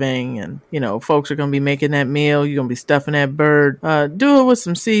Thanksgiving, and folks are gonna be making that meal. You're gonna be stuffing that bird. Do it with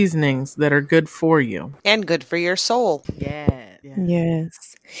some seasonings that are good for you and good for your soul.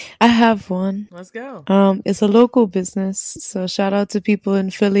 Yes, I have one. Let's go. It's a local business, so shout out to people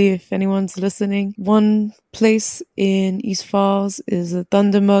in Philly if anyone's listening. One place in East Falls is a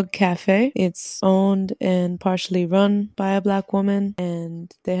Thunder Mug Cafe. It's owned and partially run by a Black woman,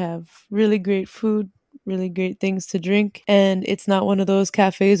 and they have really great food, really great things to drink. And it's not one of those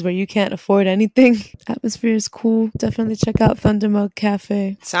cafes where you can't afford anything. Atmosphere is cool. Definitely check out Thundermug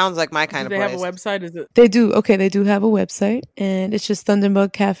Cafe. Sounds like my Do kind of they have a place. website? Is it? They do. Okay, they do have a website, and it's just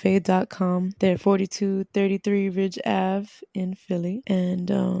thundermugcafe.com. They're 4233 Ridge Ave in Philly. And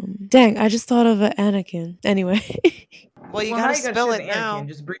dang, I just thought of an Anakin. Anyway. Well, you Well, gotta now you gotta spill share it the now. Anakin.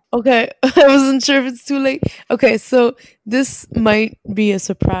 Just brief. Okay, I wasn't sure if it's too late. Okay, so this might be a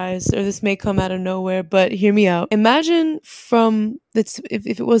surprise, or this may come out of nowhere, but hear me out. Imagine from if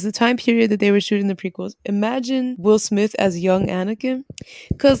it was the time period that they were shooting the prequels, imagine Will Smith as young Anakin.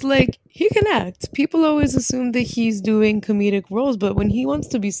 Because, like, he can act. People always assume that he's doing comedic roles, but when he wants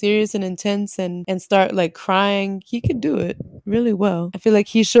to be serious and intense and start, like, crying, he could do it really well. I feel like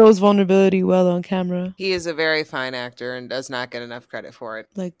he shows vulnerability well on camera. He is a very fine actor and does not get enough credit for it.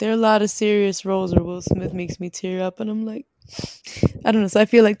 Like, there are a lot of serious roles where Will Smith makes me tear up, and I'm like, I don't know. So I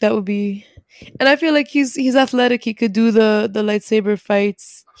feel like that would be, and I feel like he's athletic. He could do the lightsaber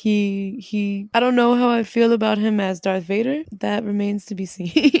fights. He. I don't know how I feel about him as Darth Vader. That remains to be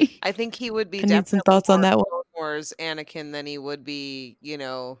seen. I think he would be I need some definitely thoughts on more that one. Clone Wars Anakin than he would be,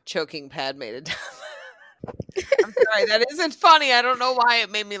 choking Padme to death. I'm sorry, that isn't funny. I don't know why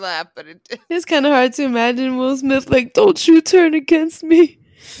it made me laugh, but it It's kind of hard to imagine Will Smith like, "Don't you turn against me."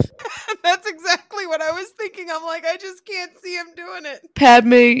 that's exactly what I was thinking. I'm like, I just can't see him doing it.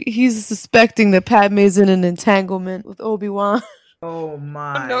 Padme, he's suspecting that Padme's in an entanglement with Obi-Wan. Oh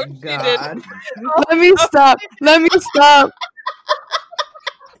my no, she god. didn't. Let me stop. Let me stop.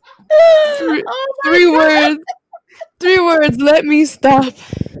 Three words. 3 words. Let me stop.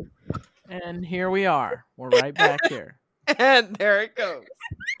 And here we are. We're right back here. And there it goes.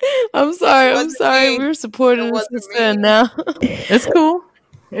 I'm sorry. It I'm wasn't sorry. me. We were supporting It a wasn't sister, and me. now It's cool.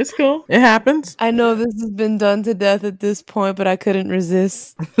 It's cool. It happens. I know this has been done to death at this point, but I couldn't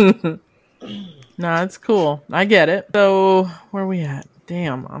resist. No, it's cool. I get it. So, where are we at?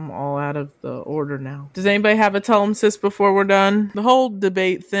 Damn, I'm all out of the order now. Does anybody have a tell 'em sis before we're done? The whole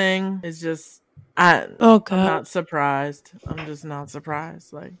debate thing is just, I'm not surprised. I'm just not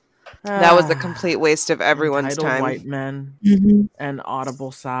surprised. Like, That was a complete waste of everyone's entitled time. white men and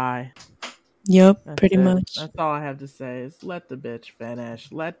audible sigh. Yep, That's pretty it. much. That's all I have to say is let the bitch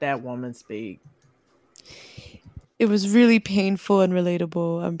finish. Let that woman speak. It was really painful and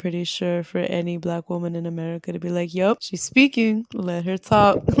relatable, I'm pretty sure, for any black woman in America to be like, "Yup, she's speaking. Let her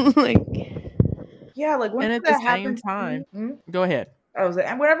talk." Like, Yeah, like And whenever at the that same happens to time, me, go ahead. I was like,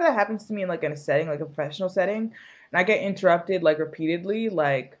 and whenever that happens to me in like in a setting, like a professional setting, and I get interrupted like repeatedly,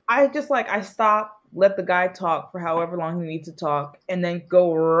 like I stop, let the guy talk for however long he needs to talk, and then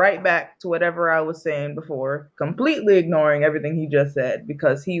go right back to whatever I was saying before, completely ignoring everything he just said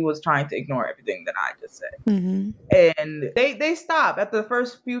because he was trying to ignore everything that I just said. And they stop at the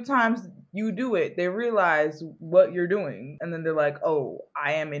first few times you do it. They realize what you're doing, and then they're like, "Oh,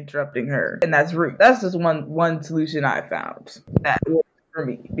 I am interrupting her," and that's rude. That's just one solution I found that works for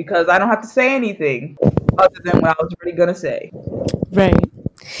me because I don't have to say anything other than what I was already gonna say. right.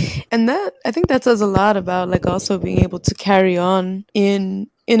 And that, I think that says a lot about like also being able to carry on in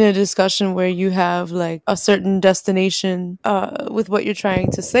a discussion where you have like a certain destination with what you're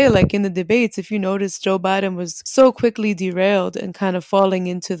trying to say. Like in the debates, if you notice, Joe Biden was so quickly derailed and kind of falling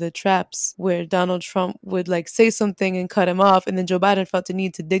into the traps where Donald Trump would like say something and cut him off, and then Joe Biden felt the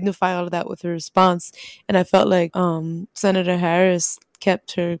need to dignify all of that with a response. And I felt like Senator Harris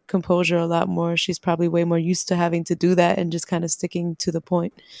kept her composure a lot more. She's probably way more used to having to do that and just kind of sticking to the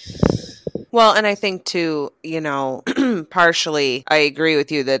point. Well, and I think too, partially I agree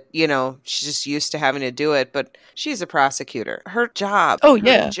with you that, she's just used to having to do it, but she's a prosecutor. Her job,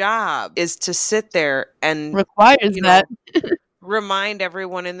 job is to sit there and requires that. Remind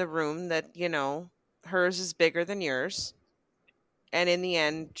everyone in the room that, hers is bigger than yours. And in the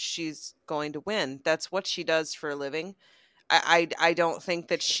end, she's going to win. That's what she does for a living. I don't think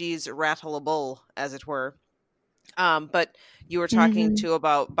that she's rattleable, as it were. But you were talking too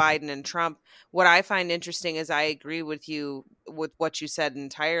about Biden and Trump. What I find interesting is I agree with you with what you said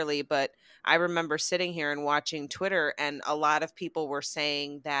entirely, but I remember sitting here and watching Twitter, and a lot of people were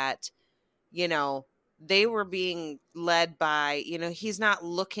saying that, they were being led by, he's not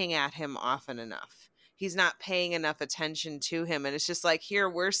looking at him often enough. He's not paying enough attention to him. And it's just like, here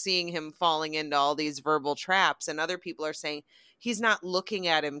we're seeing him falling into all these verbal traps, and other people are saying he's not looking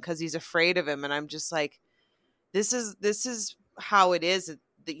at him because he's afraid of him. And I'm just like, this is how it is,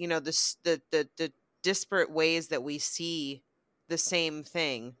 the disparate ways that we see the same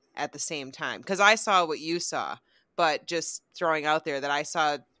thing at the same time. Because I saw what you saw, but just throwing out there that I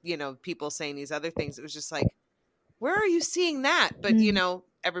saw, people saying these other things. It was just like, where are you seeing that? But,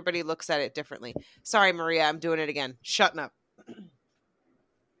 everybody looks at it differently. Sorry, Maria, I'm doing it again. Shutting up.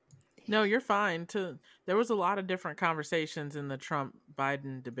 No, you're fine. There was a lot of different conversations in the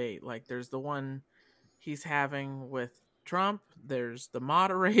Trump-Biden debate. Like, there's the one he's having with Trump, there's the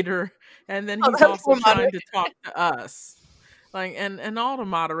moderator, and then he's also trying to talk to us. Like, and all the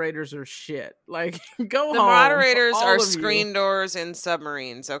moderators are shit. Like, go home. The moderators all are of you. screen doors in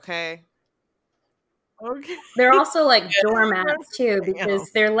submarines, okay? Okay. They're also like doormats too,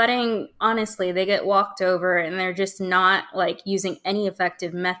 because they're honestly, they get walked over and they're just not like using any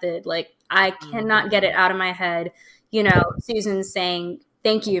effective method. Like, I cannot get it out of my head, Susan saying,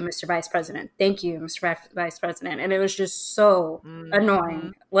 "Thank you, Mr. Vice President. Thank you, Mr. Vice President." And it was just so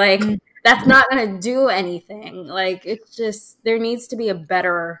annoying. Like, that's not going to do anything. Like, it's just, there needs to be a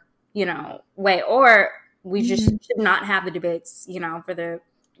better, way, or we just should not have the debates, for the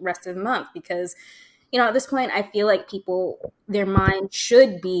rest of the month, because at this point, I feel like people, their mind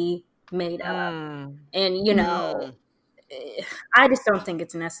should be made up. And, I just don't think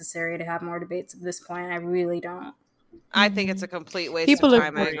it's necessary to have more debates at this point. I really don't. I think it's a complete waste of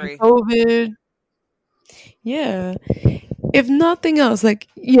time. I agree. COVID. Yeah. If nothing else, I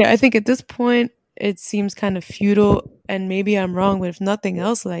think at this point, it seems kind of futile, and maybe I'm wrong, but if nothing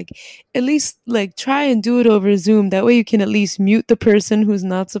else, at least, try and do it over Zoom. That way you can at least mute the person who's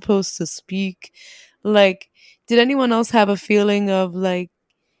not supposed to speak. Did anyone else have a feeling of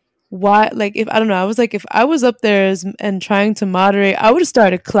why, if I don't know, I was if I was up there and trying to moderate, I would have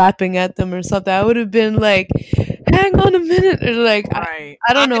started clapping at them or something. I would have been hang on a minute, or right.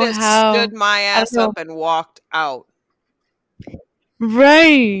 I don't know how. Stood my ass up and walked out.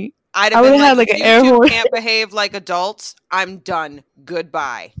 Right. I'd have been had an air horn. Can't behave like adults. I'm done.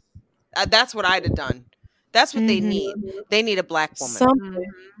 Goodbye. That's what I'd have done. That's what they need. They need a black woman. Something.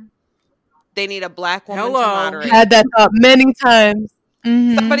 They need a black woman to moderate. Had that thought many times.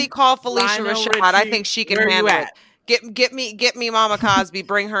 Somebody call Felicia Lionel Rashad. Richie, I think she can handle it. Get me Mama Cosby.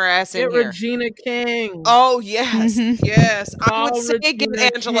 Bring her ass in here. Regina King. Oh yes, yes. I would say Regina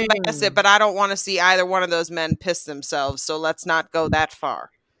get Angela King. Bassett, but I don't want to see either one of those men piss themselves. So let's not go that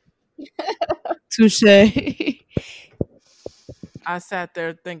far. Touche. I sat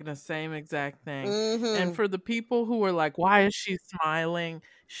there thinking the same exact thing. And for the people who were like, "Why is she smiling?"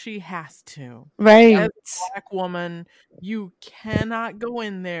 She has to. Right. As a black woman, you cannot go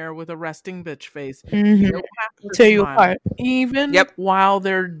in there with a resting bitch face. You have to tear you smile. apart. Even while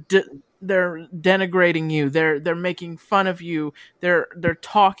they're denigrating you, they're making fun of you, they're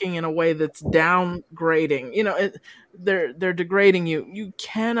talking in a way that's downgrading. They're degrading you. You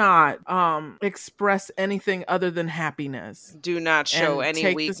cannot express anything other than happiness. Do not show And any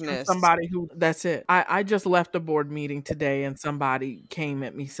take this from weakness. somebody who, that's it. I just left a board meeting today and somebody came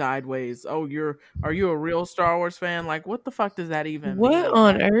at me sideways. "Oh, are you a real Star Wars fan?" What the fuck does that even mean? What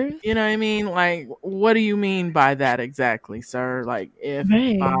on earth? You know what I mean? What do you mean by that exactly, sir?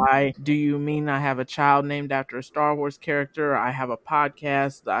 Do you mean I have a child named after a Star Wars character? I have a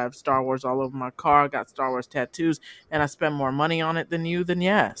podcast. I have Star Wars all over my car. I got Star Wars tattoos. And I spend more money on it than you, then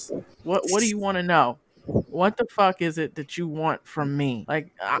yes. What do you want to know? What the fuck is it that you want from me?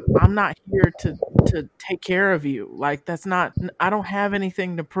 I'm not here to take care of you. That's not. I don't have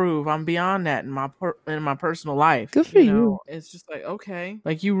anything to prove. I'm beyond that in my personal life. Good for you. It's just okay.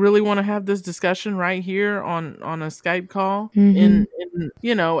 You really want to have this discussion right here on a Skype call? And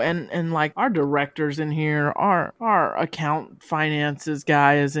our directors in here, our account finances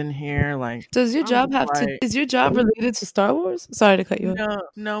guy is in here. Does your job is your job related to Star Wars? Sorry to cut you off.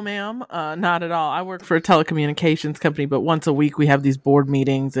 No, ma'am. Not at all. I work for a telecommunications company, but once a week we have these board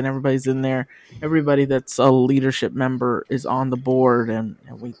meetings and everybody's in there. Everybody that's a leadership member is on the board and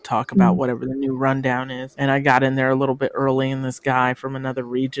we talk about whatever the new rundown is. And I got in there a little bit early and this guy from another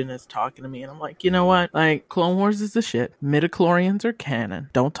region is talking to me and I'm like, you know what? Clone Wars is the shit. Midichlorians are canon.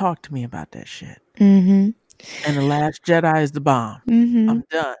 Don't talk to me about that shit. And The Last Jedi is the bomb. I'm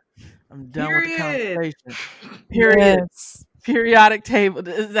done. I'm done with the conversation. Period. Yes. Periodic table.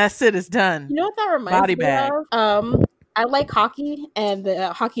 That's it. It's done. You know what that reminds Body me bag. of? I like hockey, and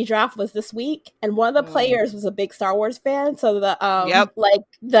the hockey draft was this week, and one of the players was a big Star Wars fan. So the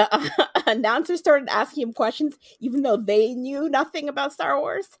announcers started asking him questions, even though they knew nothing about Star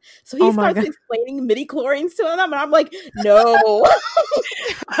Wars. So he starts explaining midichlorians to them, and I'm like, no,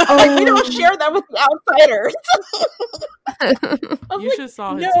 we don't share that with the outsiders. You should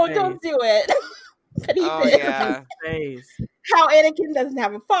saw his no, face. don't do it. But he Oh did. yeah. Face. How Anakin doesn't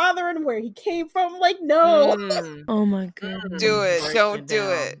have a father and where he came from. No. Oh my god. Do it. Break Don't do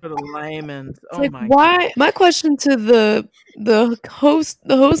down it. for the layman's. Oh Like, my why? god. My question to the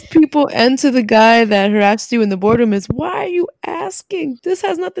host people and to the guy that harassed you in the boardroom is, why are you asking? This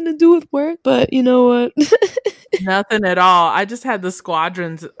has nothing to do with work. But you know what? Nothing at all. I just had the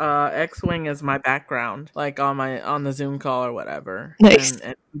Squadron's X-Wing as my background, like on the Zoom call or whatever. Nice.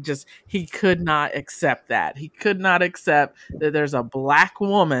 And he could not accept that. He could not accept that there's a black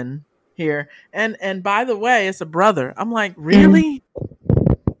woman here. And by the way, it's a brother. I'm like, really?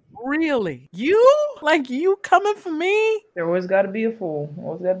 Really? You? Like, you coming for me? There always got to be a fool.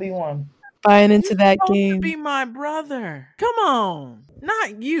 Always got to be one. Buying into that Supposed game. to be my brother. Come on.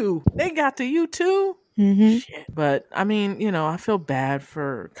 Not you. They got to you too? Mm-hmm. Shit. But I mean, I feel bad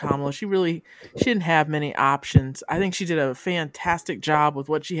for Kamala. She didn't have many options. I think she did a fantastic job with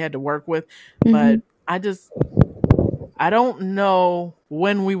what she had to work with. Mm-hmm. But I don't know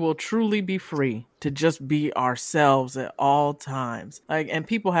when we will truly be free to just be ourselves at all times. And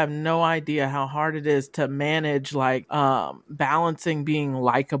people have no idea how hard it is to manage balancing being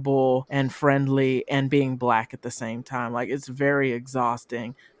likable and friendly and being black at the same time. It's very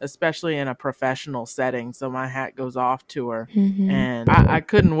exhausting, especially in a professional setting. So my hat goes off to her. Mm-hmm. And I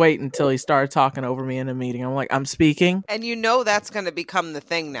couldn't wait until he started talking over me in a meeting. I'm like, I'm speaking. And that's going to become the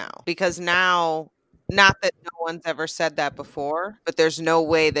thing now, because now, not that no one's ever said that before, but there's no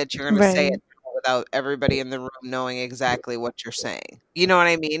way that you're going to say it without everybody in the room knowing exactly what you're saying. You know what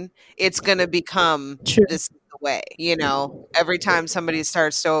I mean? It's going to become this is the way, every time somebody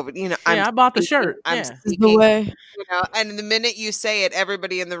starts to, I bought the shirt. This is the way. And the minute you say it,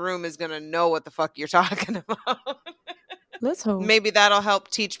 everybody in the room is going to know what the fuck you're talking about. Let's hope. Maybe that'll help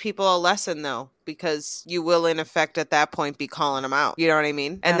teach people a lesson, though, because you will, in effect, at that point, be calling them out. You know what I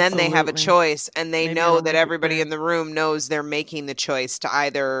mean? And then they have a choice, and they know that everybody in the room knows they're making the choice to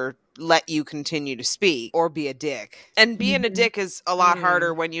either let you continue to speak or be a dick. And being a dick is a lot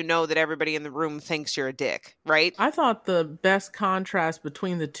harder when you know that everybody in the room thinks you're a dick, right? I thought the best contrast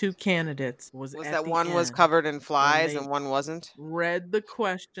between the two candidates was that one was covered in flies and one wasn't. Read the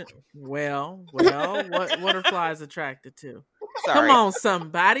question. Well, what are flies attracted to? Sorry. Come on,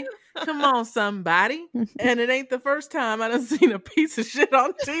 somebody. And it ain't the first time I done seen a piece of shit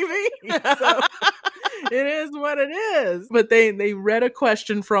on TV. So it is what it is. But they read a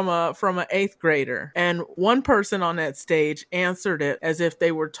question from an 8th grader, and one person on that stage answered it as if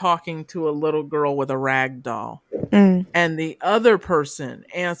they were talking to a little girl with a rag doll. And the other person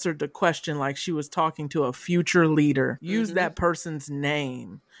answered the question like she was talking to a future leader. Use that person's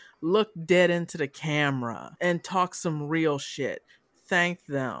name. Look dead into the camera and talk some real shit. Thank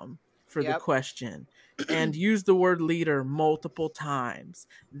them for the question and use the word leader multiple times.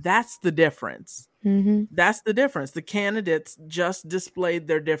 That's the difference. Mm-hmm. That's the difference. The candidates just displayed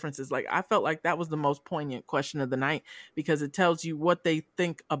their differences. I felt like that was the most poignant question of the night because it tells you what they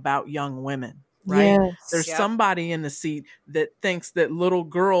think about young women. Right? Yes. There's somebody in the seat that thinks that little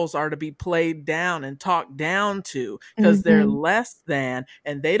girls are to be played down and talked down to because they're less than,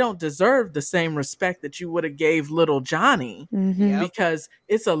 and they don't deserve the same respect that you would have gave little Johnny because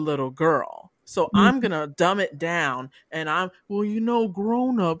it's a little girl. So I'm going to dumb it down and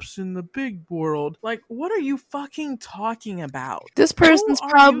grown-ups in the big world. What are you fucking talking about? This person's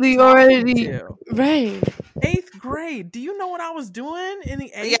probably already right. 8th grade. Do you know what I was doing in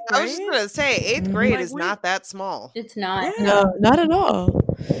the 8th grade? I was just going to say 8th grade is not that small. It's not. Yeah. No, not at all.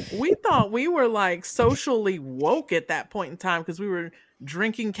 We thought we were socially woke at that point in time because we were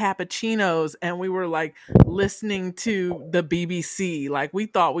drinking cappuccinos and we were listening to the BBC. We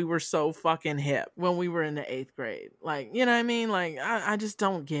thought we were so fucking hip when we were in the 8th grade. You know what I mean? I just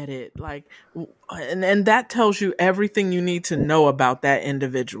don't get it. And that tells you everything you need to know about that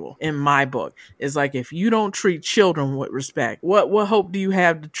individual in my book is if you don't treat children with respect, what hope do you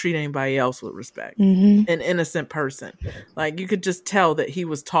have to treat anybody else with respect? An innocent person. You could just tell that he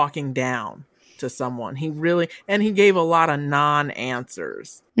was talking down to someone. He gave a lot of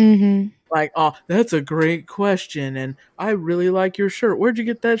non-answers. Oh, that's a great question, and I really like your shirt. Where'd you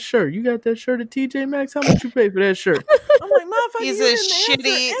get that shirt? You got that shirt at TJ Maxx? How much you pay for that shirt? I'm like, motherfucker, he's a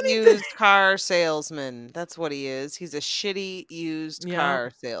shitty used car salesman. That's what he is. He's a shitty used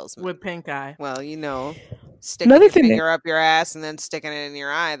car salesman with pink eye. Well, sticking your finger up your ass and then sticking it in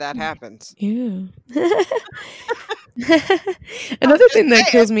your eye. That happens. Yeah. Another thing that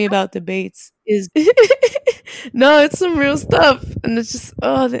kills me about debates is no, it's some real stuff, and it's just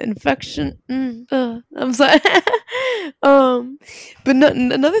the infection. I'm sorry. But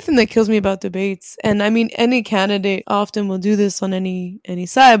another thing that kills me about debates, and I mean any candidate often will do this on any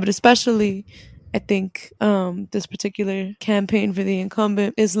side, but especially I think this particular campaign for the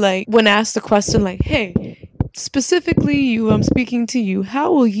incumbent is when asked the question hey, specifically you, I'm speaking to you.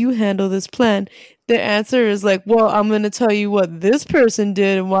 How will you handle this plan? Their answer is like, well, I'm going to tell you what this person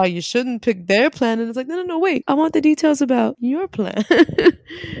did and why you shouldn't pick their plan. And it's like, no, wait. I want the details about your plan.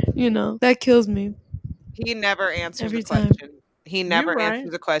 That kills me. He never answers Every a time. question. He never You're right.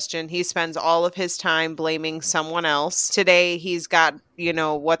 answers a question. He spends all of his time blaming someone else. Today, he's got,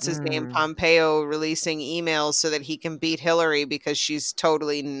 what's his name, Pompeo, releasing emails so that he can beat Hillary because she's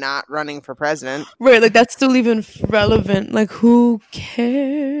totally not running for president. Right, like that's still even relevant. Like, who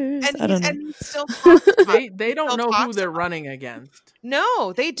cares? I don't know. And he still talks about They don't still know who talks they're about- running against.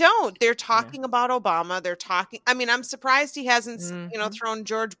 No, they don't. They're talking about Obama. They're talking. I mean, I'm surprised he hasn't, thrown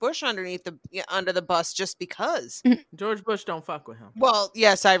George Bush under the bus just because. George Bush don't fuck with him. Well,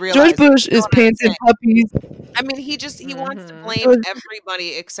 yes, I realize. George Bush is painting puppies. I mean, he wants to blame everybody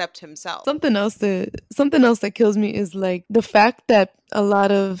except himself. Something else that kills me is like the fact that a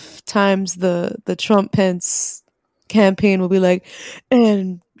lot of times the Trump Pence campaign will be like,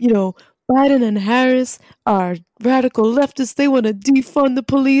 and Biden and Harris are radical leftists. They want to defund the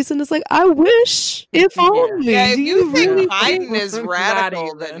police, and it's like, I wish, if only. Yeah, if Do you think really Biden is Not radical,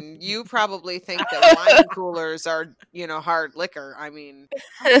 even. then you probably think that wine coolers are, hard liquor. I mean,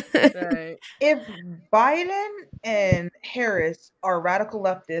 Right. If Biden and Harris are radical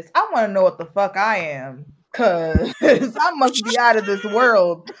leftists, I want to know what the fuck I am. Because I must be out of this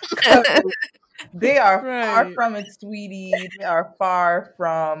world. 'Cause they are far Right. from it, sweetie. They are far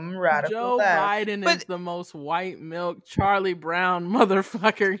from radical Joe left. Biden But- is the most white milk Charlie Brown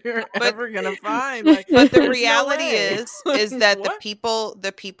motherfucker you're ever gonna find. Like, but the there's no reality way. is that What?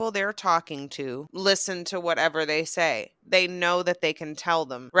 the people they're talking to listen to whatever they say. They know that they can tell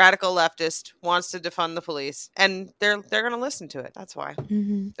them radical leftist wants to defund the police, and they're going to listen to it. That's why.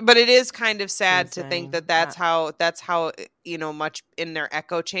 Mhm. But it is kind of sad to think insane. that that's how much in their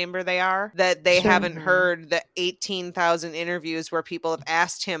echo chamber they are, that they Sure. haven't Mhm. heard the 18,000 interviews where people have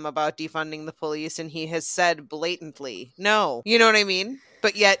asked him about defunding the police, and he has said blatantly no. You know what I mean?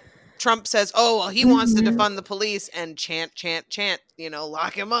 But yet Trump says, oh, well, he wants to Mhm. defund the police, and chant,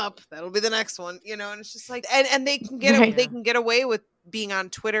 lock him up. That'll be the next one, and it's just like, and they can get Right. they can get away with being on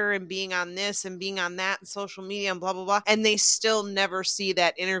Twitter and being on this and being on that and social media and blah, blah, blah. And they still never see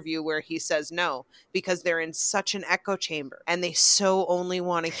that interview where he says no, because they're in such an echo chamber and they so only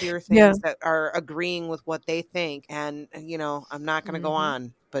want to hear things Yeah. that are agreeing with what they think. And, I'm not going to go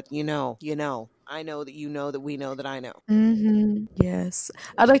on, but I know that we know that I know. Yes.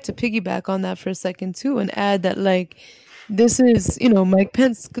 I'd like to piggyback on that for a second too and add that like this is, Mike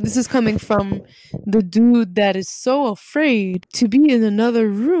Pence, this is coming from the dude that is so afraid to be in another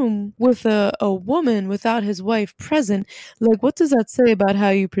room with a woman without his wife present. Like, what does that say about how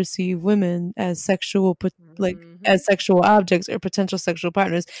you perceive women as sexual, as sexual objects or potential sexual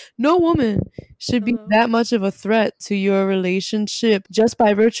partners? No woman should be that much of a threat to your relationship just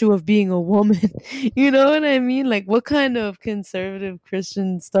by virtue of being a woman. You know what I mean? Like, what kind of conservative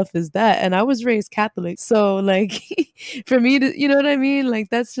Christian stuff is that? And I was raised Catholic, so like for me to, you know what I mean? Like,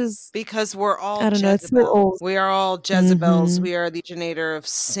 that's just because we're all I don't know, it's so Jezebels. old. We are all Jezebels. Mhm. We are the originator of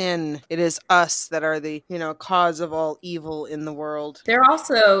sin. It is us that are the cause of all evil in the world. They're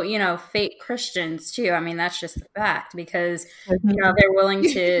also, fake Christians too. I mean, that's just the fact because, they're willing to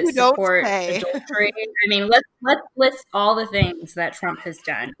You don't support say. adultery. I mean, let's list all the things that Trump has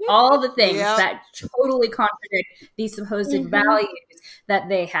done, all the things Yep. that totally contradict these supposed Mhm. values that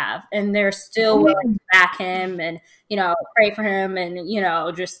they have. And they're still willing to back him and, pray for him and,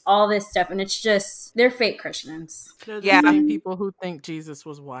 just all this stuff. And it's just, they're fake Christians. They're the Yeah. same people who think Jesus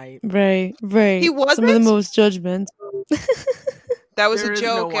was white. Right. He Some of the wasn't? most judgmental. That was There a is no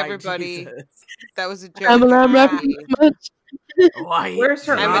joke, white everybody. Jesus. That was a joke. I'm everybody. rapping too much. White. Where's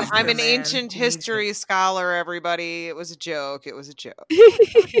her I'm Oscar, an man? ancient history scholar, everybody. It was a joke. It was a joke.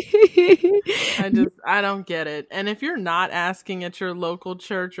 I don't get it. And if you're not asking at your local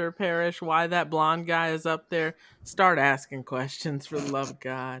church or parish why that blonde guy is up there, start asking questions for the love of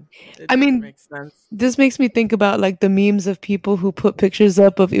God. It I mean, doesn't make sense. This makes me think about like the memes of people who put pictures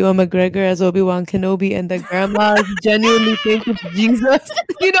up of Ewan McGregor as Obi-Wan Kenobi and the grandmas genuinely think it's Jesus.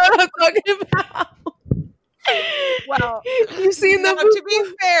 You know what I'm talking about? Well, You've seen them? to be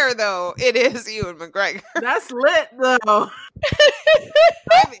fair, though, it is Ewan McGregor. That's lit though.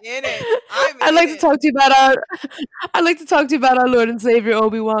 I'm in it. I'd like to talk to you about our Lord and Savior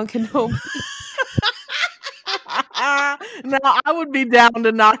Obi-Wan Kenobi. No, I would be down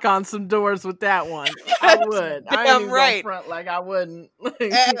to knock on some doors with that one. I would. I ain't damn even gonna right. front like I wouldn't.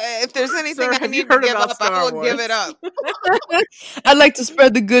 If there's anything Sir, I have you need to heard give about up, I Star will give Wars? it up. I'd like to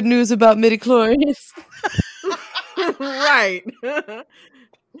spread the good news about midichlorians. Right.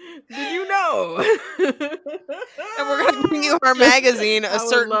 Did you know? And we're gonna bring you our magazine, A I would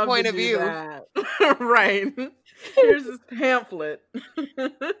Certain love Point to of do View. that. Right. Here's this pamphlet.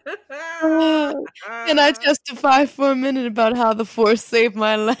 Can I testify for a minute about how the Force saved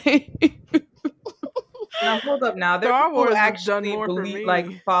my life? Now hold up. Now there are Star people who Wars has done actually more for believe, me.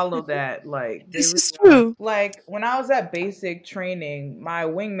 like, follow that. Like, they This is really are. true. Like, when I was at basic training, my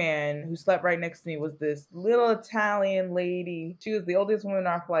wingman who slept right next to me was this little Italian lady. She was the oldest woman in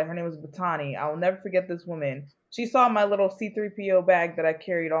our flight. Her name was Batani. I will never forget this woman. She saw my little C-3PO bag that I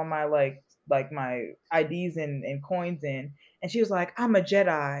carried all my like my IDs and coins in, and she was like, "I'm a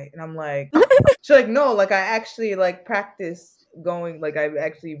Jedi," and I'm like, she's like, "No, like I actually like practice going, like I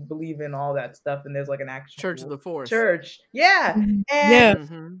actually believe in all that stuff, and there's like an actual Church of the Force. church." Yeah. Yeah.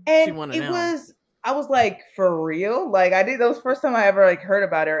 And She one of it them. was, I was like, for real? Like that was the first time I ever like heard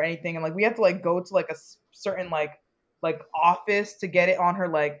about it or anything. And like we have to like go to like a certain like office to get it on her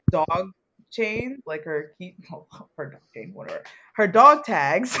like dog chain, like her key, her dog chain, whatever. Her dog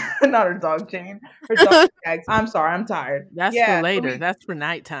tags, not her dog chain. Her dog tags. I'm sorry, I'm tired. That's Yeah, for so later. we- That's for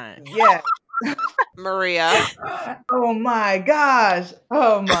nighttime. yeah. Maria. Oh my gosh.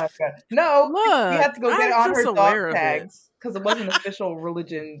 Oh my god. No, we Look, had to go get it I'm on her just dog aware of it. tags because it wasn't official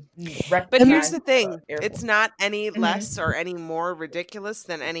religion. But here's the recognized, thing. airport. It's not any Mhm. less or any more ridiculous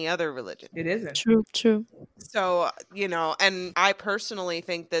than any other religion. It isn't. True, true. So, you know, and I personally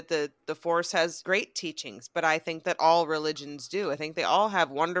think that the Force has great teachings, but I think that all religions do. I think they all have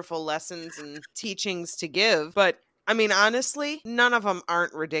wonderful lessons and teachings to give, but I mean, honestly, none of them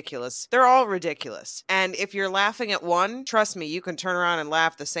aren't ridiculous. They're all ridiculous. And if you're laughing at one, trust me, you can turn around and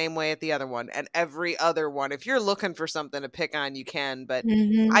laugh the same way at the other one and every other one. If you're looking for something to pick on, you can. But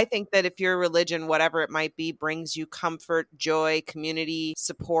I think that if your religion, whatever it might be, brings you comfort, joy, community,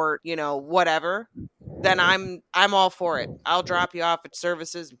 support, you know, whatever, then I'm all for it. I'll drop you off at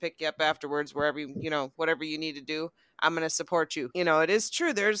services and pick you up afterwards, wherever you know, whatever you need to do. I'm going to support you. You know, it is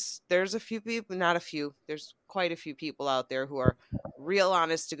true. There's a few people, not a few. There's quite a few people out there who are real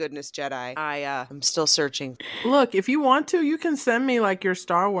honest to goodness Jedi. I'm still searching. Look, if you want to, you can send me like your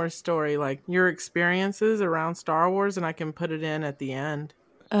Star Wars story, like your experiences around Star Wars, and I can put it in at the end.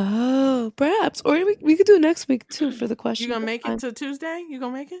 Oh, perhaps. Or we could do it next week too for the question. You gonna make it to Tuesday? You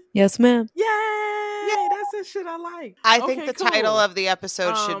gonna make it? Yes, ma'am. Yay! That's the shit I like. I think the title cool. of the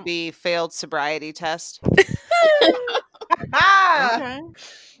episode should be Failed Sobriety Test. Okay.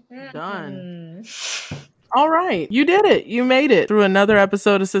 Done. All right. You did it. You made it through another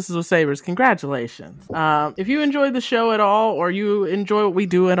episode of Sisters with Sabers. Congratulations. If you enjoyed the show at all, or you enjoy what we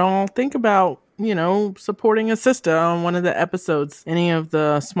do at all, think about, you know, supporting a sister on one of the episodes, any of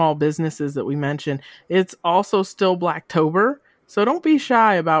the small businesses that we mentioned. It's also still Blacktober. So don't be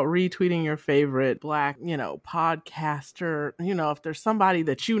shy about retweeting your favorite Black, you know, podcaster. You know, if there's somebody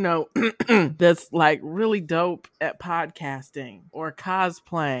that you know that's like really dope at podcasting or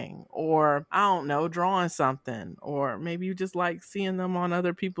cosplaying or, I don't know, drawing something, or maybe you just like seeing them on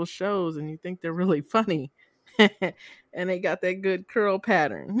other people's shows and you think they're really funny. And they got that good curl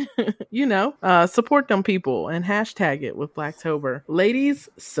pattern. You know, support them people and hashtag it with Blacktober. Ladies,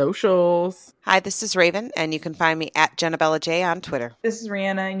 socials. Hi, this is Raven, and you can find me at Jennabella J on Twitter. This is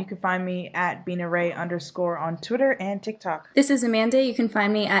Rihanna, and you can find me at BinaRay_ on Twitter and TikTok. This is Amanda. You can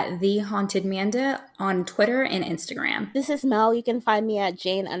find me at The Haunted Manda on Twitter and Instagram. This is Mel. You can find me at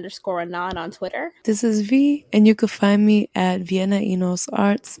Jane_Anon on Twitter. This is V, and you can find me at Vienna Enos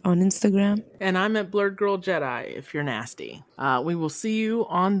Arts on Instagram. And I'm at Blurred Girl Jedi if you're nasty. We will see you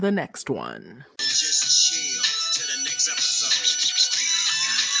on the next one.